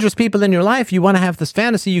got dangerous people in your life. You want to have this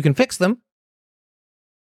fantasy you can fix them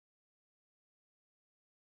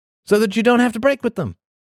so that you don't have to break with them.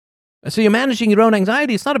 So you're managing your own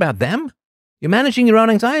anxiety. It's not about them. You're managing your own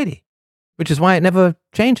anxiety, which is why it never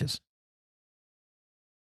changes.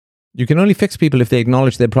 You can only fix people if they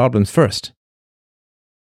acknowledge their problems first.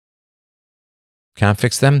 Can't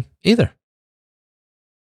fix them either.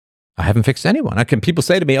 I haven't fixed anyone. People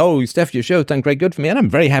say to me, "Oh, Steph, your show's done great good for me," and I'm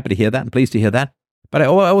very happy to hear that and pleased to hear that. But I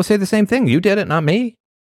always say the same thing. You did it, not me.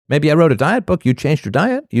 Maybe I wrote a diet book. You changed your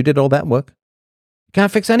diet. You did all that work. You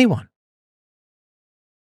can't fix anyone.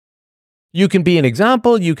 You can be an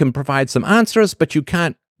example. You can provide some answers, but you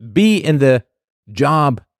can't be in the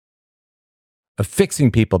job of fixing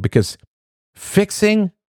people, because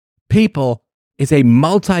fixing people is a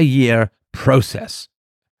multi-year process.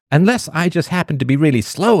 unless I just happen to be really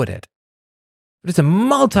slow at it. But it's a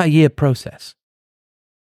multi-year process.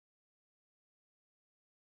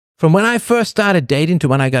 From when I first started dating to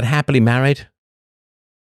when I got happily married,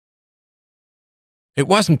 it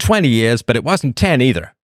wasn't 20 years, but it wasn't 10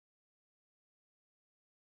 either.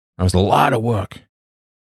 It was a lot of work.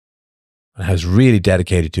 I was really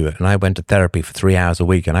dedicated to it, and I went to therapy for 3 hours a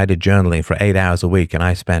week, and I did journaling for 8 hours a week, and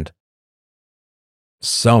I spent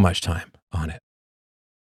so much time on it.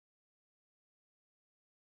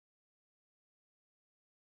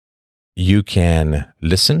 You can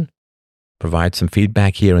listen, provide some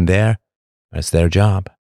feedback here and there. That's their job.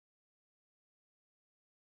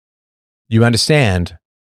 You understand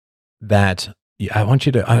that I want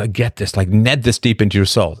you to get this, like ned this deep into your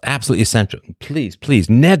soul. Absolutely essential. Please, please,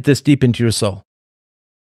 ned this deep into your soul.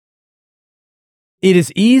 It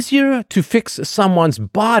is easier to fix someone's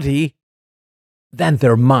body than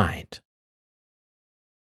their mind.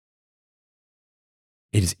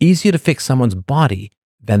 It is easier to fix someone's body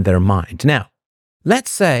than their mind. Now,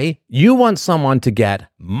 let's say you want someone to get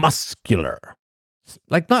muscular.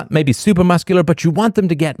 Like not maybe super muscular, but you want them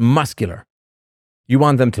to get muscular. You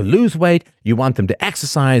want them to lose weight, you want them to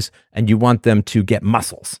exercise, and you want them to get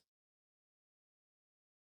muscles.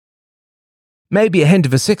 Maybe a hint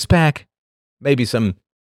of a six-pack, maybe some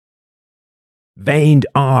veined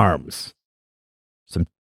arms, some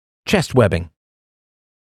chest webbing.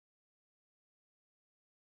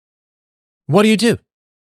 What do?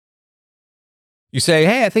 You say,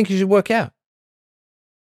 hey, I think you should work out.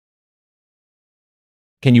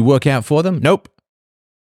 Can you work out for them? Nope.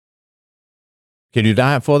 Can you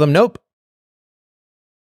diet for them? Nope.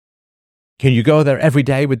 Can you go there every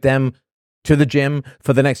day with them to the gym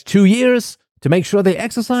for the next 2 years to make sure they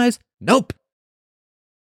exercise? Nope.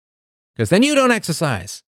 Because then you don't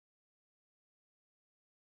exercise.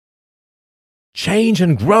 Change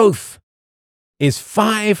and growth is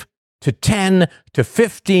 5 to 10 to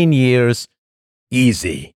 15 years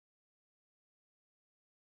easy.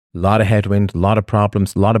 A lot of headwind, a lot of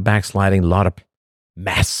problems, a lot of backsliding, a lot of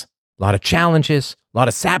mess, a lot of challenges, a lot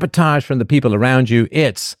of sabotage from the people around you.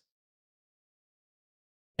 It's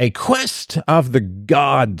a quest of the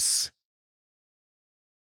gods.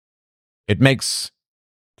 It makes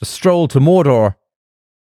the stroll to Mordor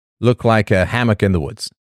look like a hammock in the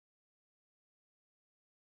woods.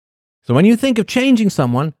 So when you think of changing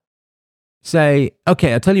someone, say,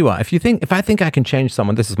 okay, I'll tell you what, if I think I can change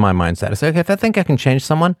someone, this is my mindset. I say, okay, if I think I can change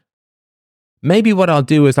someone, maybe what I'll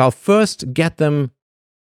do is I'll first get them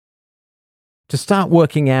to start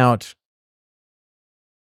working out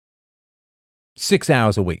 6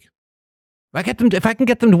 hours a week. If I can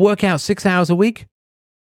get them to work out 6 hours a week,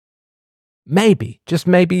 maybe, just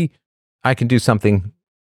maybe, I can do something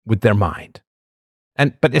with their mind.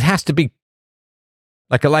 But it has to be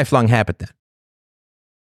like a lifelong habit then.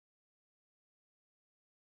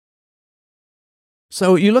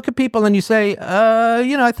 So you look at people and you say,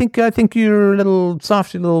 I think you're a little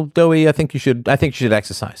softy, a little doughy. I think you should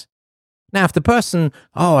exercise. Now, if the person,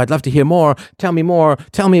 I'd love to hear more. Tell me more.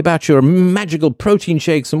 Tell me about your magical protein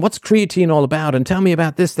shakes and what's creatine all about, and tell me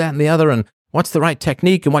about this, that, and the other, and what's the right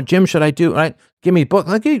technique and what gym should I do? Right? Give me a book.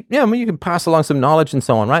 Like, you can pass along some knowledge and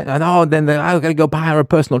so on, right? And then I've got to go hire a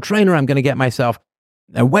personal trainer. I'm going to get myself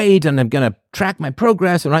weighed and I'm going to track my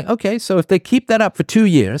progress. And right, okay, so if they keep that up for 2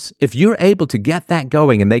 years, if you're able to get that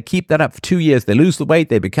going and they keep that up for 2 years, they lose the weight,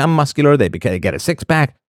 they become muscular, they get a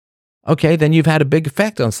six-pack, okay, then you've had a big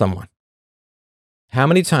effect on someone. How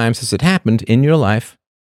many times has it happened in your life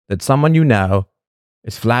that someone you know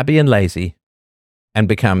is flabby and lazy and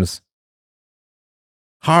becomes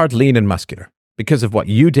hard, lean, and muscular because of what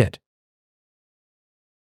you did?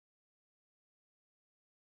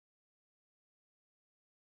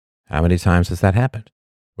 How many times has that happened?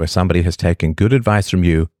 Where somebody has taken good advice from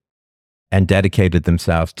you and dedicated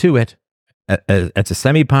themselves to it. It's a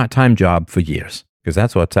semi-part-time job for years, because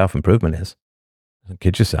that's what self-improvement is. Don't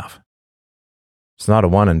kid yourself. It's not a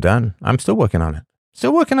one and done. I'm still working on it.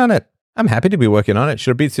 I'm happy to be working on it.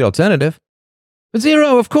 Sure beats the alternative. But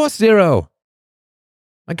zero, of course zero.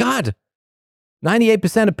 My God,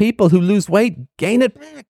 98% of people who lose weight gain it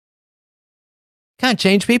back. Can't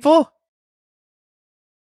change people.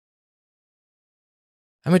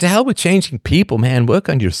 I mean, to hell with changing people, man. Work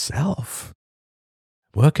on yourself.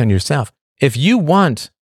 If you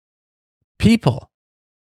want people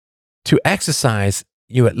to exercise,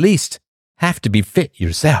 you at least have to be fit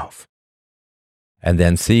yourself. And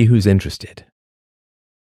then see who's interested.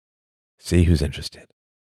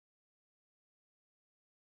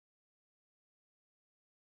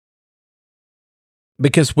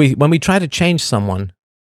 Because when we try to change someone,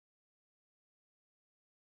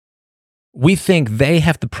 We think they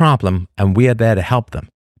have the problem and we are there to help them.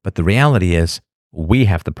 But the reality is we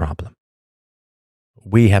have the problem.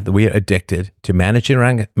 We are addicted to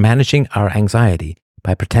managing our anxiety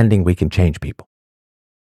by pretending we can change people.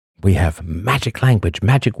 We have magic language,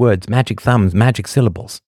 magic words, magic thumbs, magic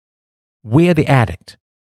syllables. We are the addict.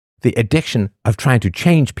 The addiction of trying to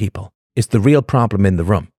change people is the real problem in the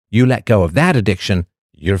room. You let go of that addiction,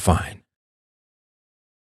 you're fine.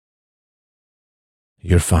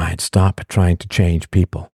 You're fine. Stop trying to change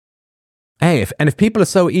people. Hey, if people are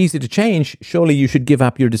so easy to change, surely you should give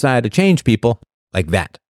up your desire to change people like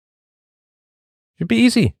that. It should be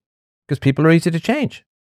easy, because people are easy to change.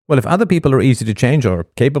 Well, if other people are easy to change or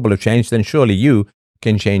capable of change, then surely you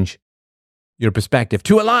can change your perspective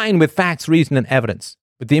to align with facts, reason, and evidence,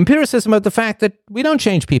 with the empiricism of the fact that we don't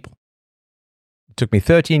change people. It took me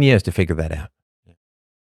 13 years to figure that out.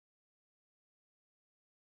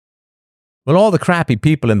 Well, all the crappy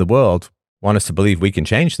people in the world want us to believe we can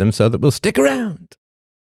change them so that we'll stick around.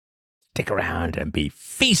 Stick around and be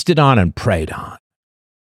feasted on and preyed on.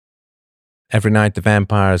 Every night the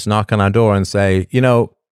vampires knock on our door and say,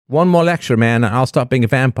 one more lecture, man, and I'll stop being a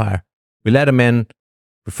vampire. We let them in,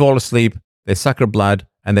 we fall asleep, they suck our blood,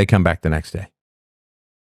 and they come back the next day.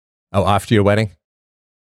 Oh, after your wedding?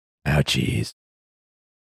 Ouchies.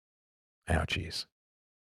 Ouchies.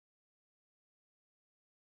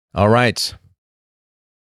 All right.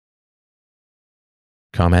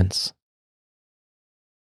 Comments?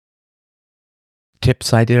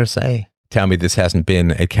 Tips, I dare say? Tell me this hasn't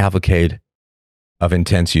been a cavalcade of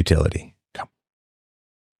intense utility. Come.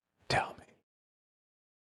 Tell me.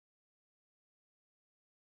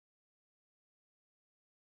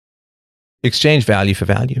 Exchange value for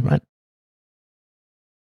value, right?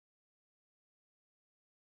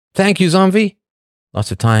 Thank you, Zombie.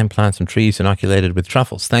 Lots of time, plants and trees inoculated with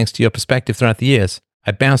truffles. Thanks to your perspective throughout the years,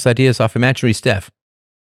 I bounced ideas off imaginary Steph.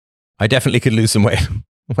 I definitely could lose some weight.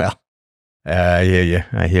 Well, I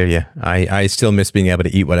hear you. I still miss being able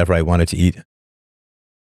to eat whatever I wanted to eat.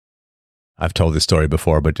 I've told this story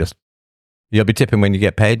before, but just, you'll be tipping when you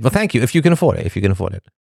get paid. Well, thank you, if you can afford it,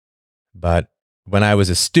 But when I was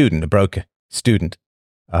a broke student,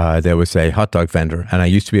 there was a hot dog vendor, and I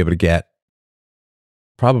used to be able to get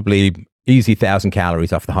probably easy 1,000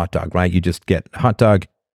 calories off the hot dog, right? You just get a hot dog,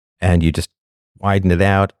 and you just widen it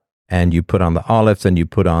out, and you put on the olives, and you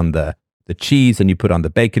put on the cheese, and you put on the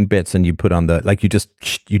bacon bits, and you put on you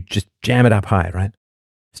just jam it up high, right?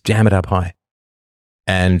 Just jam it up high.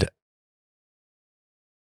 And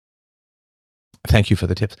thank you for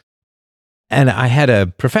the tips. And I had a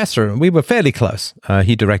professor, we were fairly close.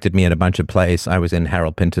 He directed me in a bunch of plays. I was in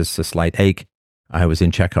Harold Pinter's A Slight Ache. I was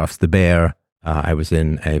in Chekhov's The Bear. I was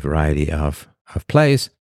in a variety of plays.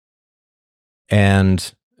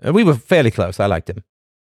 And we were fairly close. I liked him.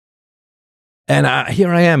 And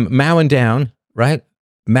here I am, mowing down, right?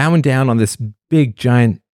 Mowing down on this big,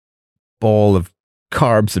 giant ball of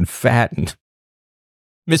carbs and fat and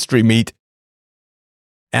mystery meat.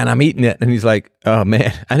 And I'm eating it, and he's like, oh,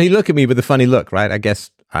 man. And he looked at me with a funny look, right? I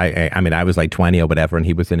guess, I mean, I was like 20 or whatever, and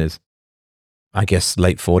he was in his, I guess,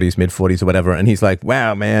 late 40s, mid 40s or whatever. And he's like,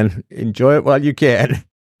 wow, man, enjoy it while you can.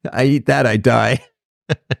 I eat that, I die.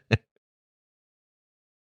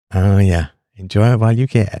 Oh, yeah. Enjoy it while you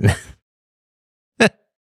can.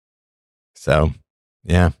 So,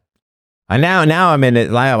 yeah. And now I'm in it,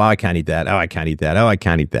 like, oh, I can't eat that. Oh, I can't eat that. Oh, I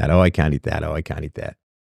can't eat that. Oh, I can't eat that. Oh, I can't eat that.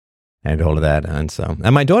 And all of that. And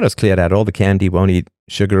my daughter's cleared out all the candy, won't eat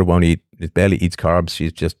sugar, barely eats carbs.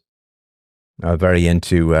 She's just very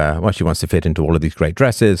into, she wants to fit into all of these great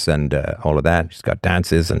dresses and all of that. She's got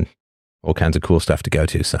dances and all kinds of cool stuff to go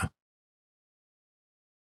to, so.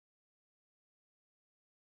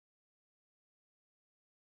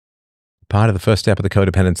 Part of the first step of the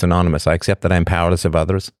Codependence Anonymous, I accept that I'm powerless of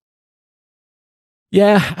others.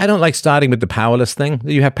 Yeah, I don't like starting with the powerless thing.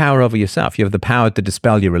 You have power over yourself. You have the power to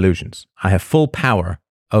dispel your illusions. I have full power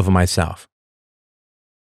over myself.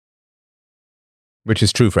 Which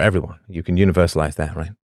is true for everyone. You can universalize that,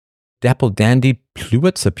 right? Dapple Dandy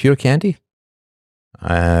Pluets, a pure candy?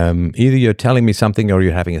 Either you're telling me something or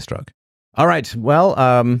you're having a stroke. All right, well,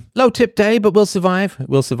 low tip day, but we'll survive.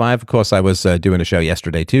 We'll survive. Of course, I was doing a show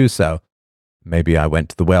yesterday too, so maybe I went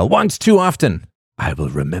to the well once too often. I will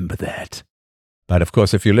remember that. But of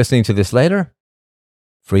course, if you're listening to this later,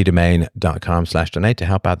 freedomain.com/donate to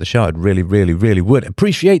help out the show. I'd really, really, really would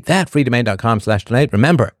appreciate that. freedomain.com/donate.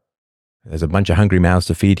 Remember, there's a bunch of hungry mouths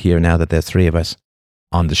to feed here now that there's 3 of us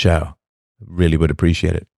on the show. Really would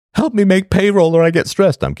appreciate it. Help me make payroll or I get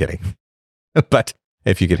stressed. I'm kidding. But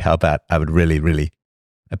if you could help out, I would really, really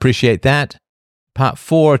appreciate that. Part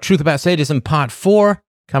 4, Truth About Sadism, Part 4,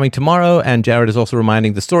 coming tomorrow. And Jared is also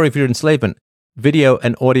reminding the story of your enslavement, video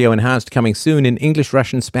and audio enhanced, coming soon in English,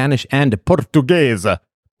 Russian, Spanish, and Portuguese.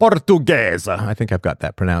 Portuguese. I think I've got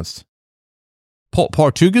that pronounced.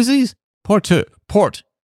 Portuguese? Port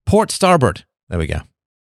starboard. There we go.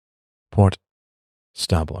 Port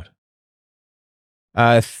starboard.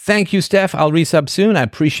 Thank you, Steph. I'll resub soon. I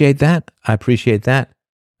appreciate that.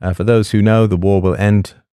 For those who know, the war will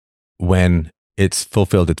end when it's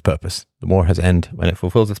fulfilled its purpose. The war has ended when it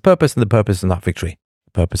fulfills its purpose, and the purpose is not victory.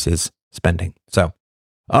 The purpose is spending. So,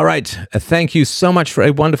 all right. Thank you so much for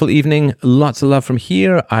a wonderful evening. Lots of love from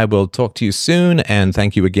here. I will talk to you soon. And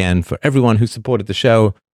thank you again for everyone who supported the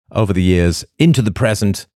show over the years into the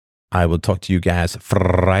present. I will talk to you guys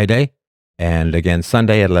Friday and again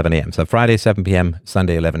Sunday at 11 a.m. So Friday, 7 p.m.,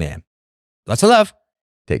 Sunday, 11 a.m. Lots of love.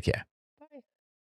 Take care.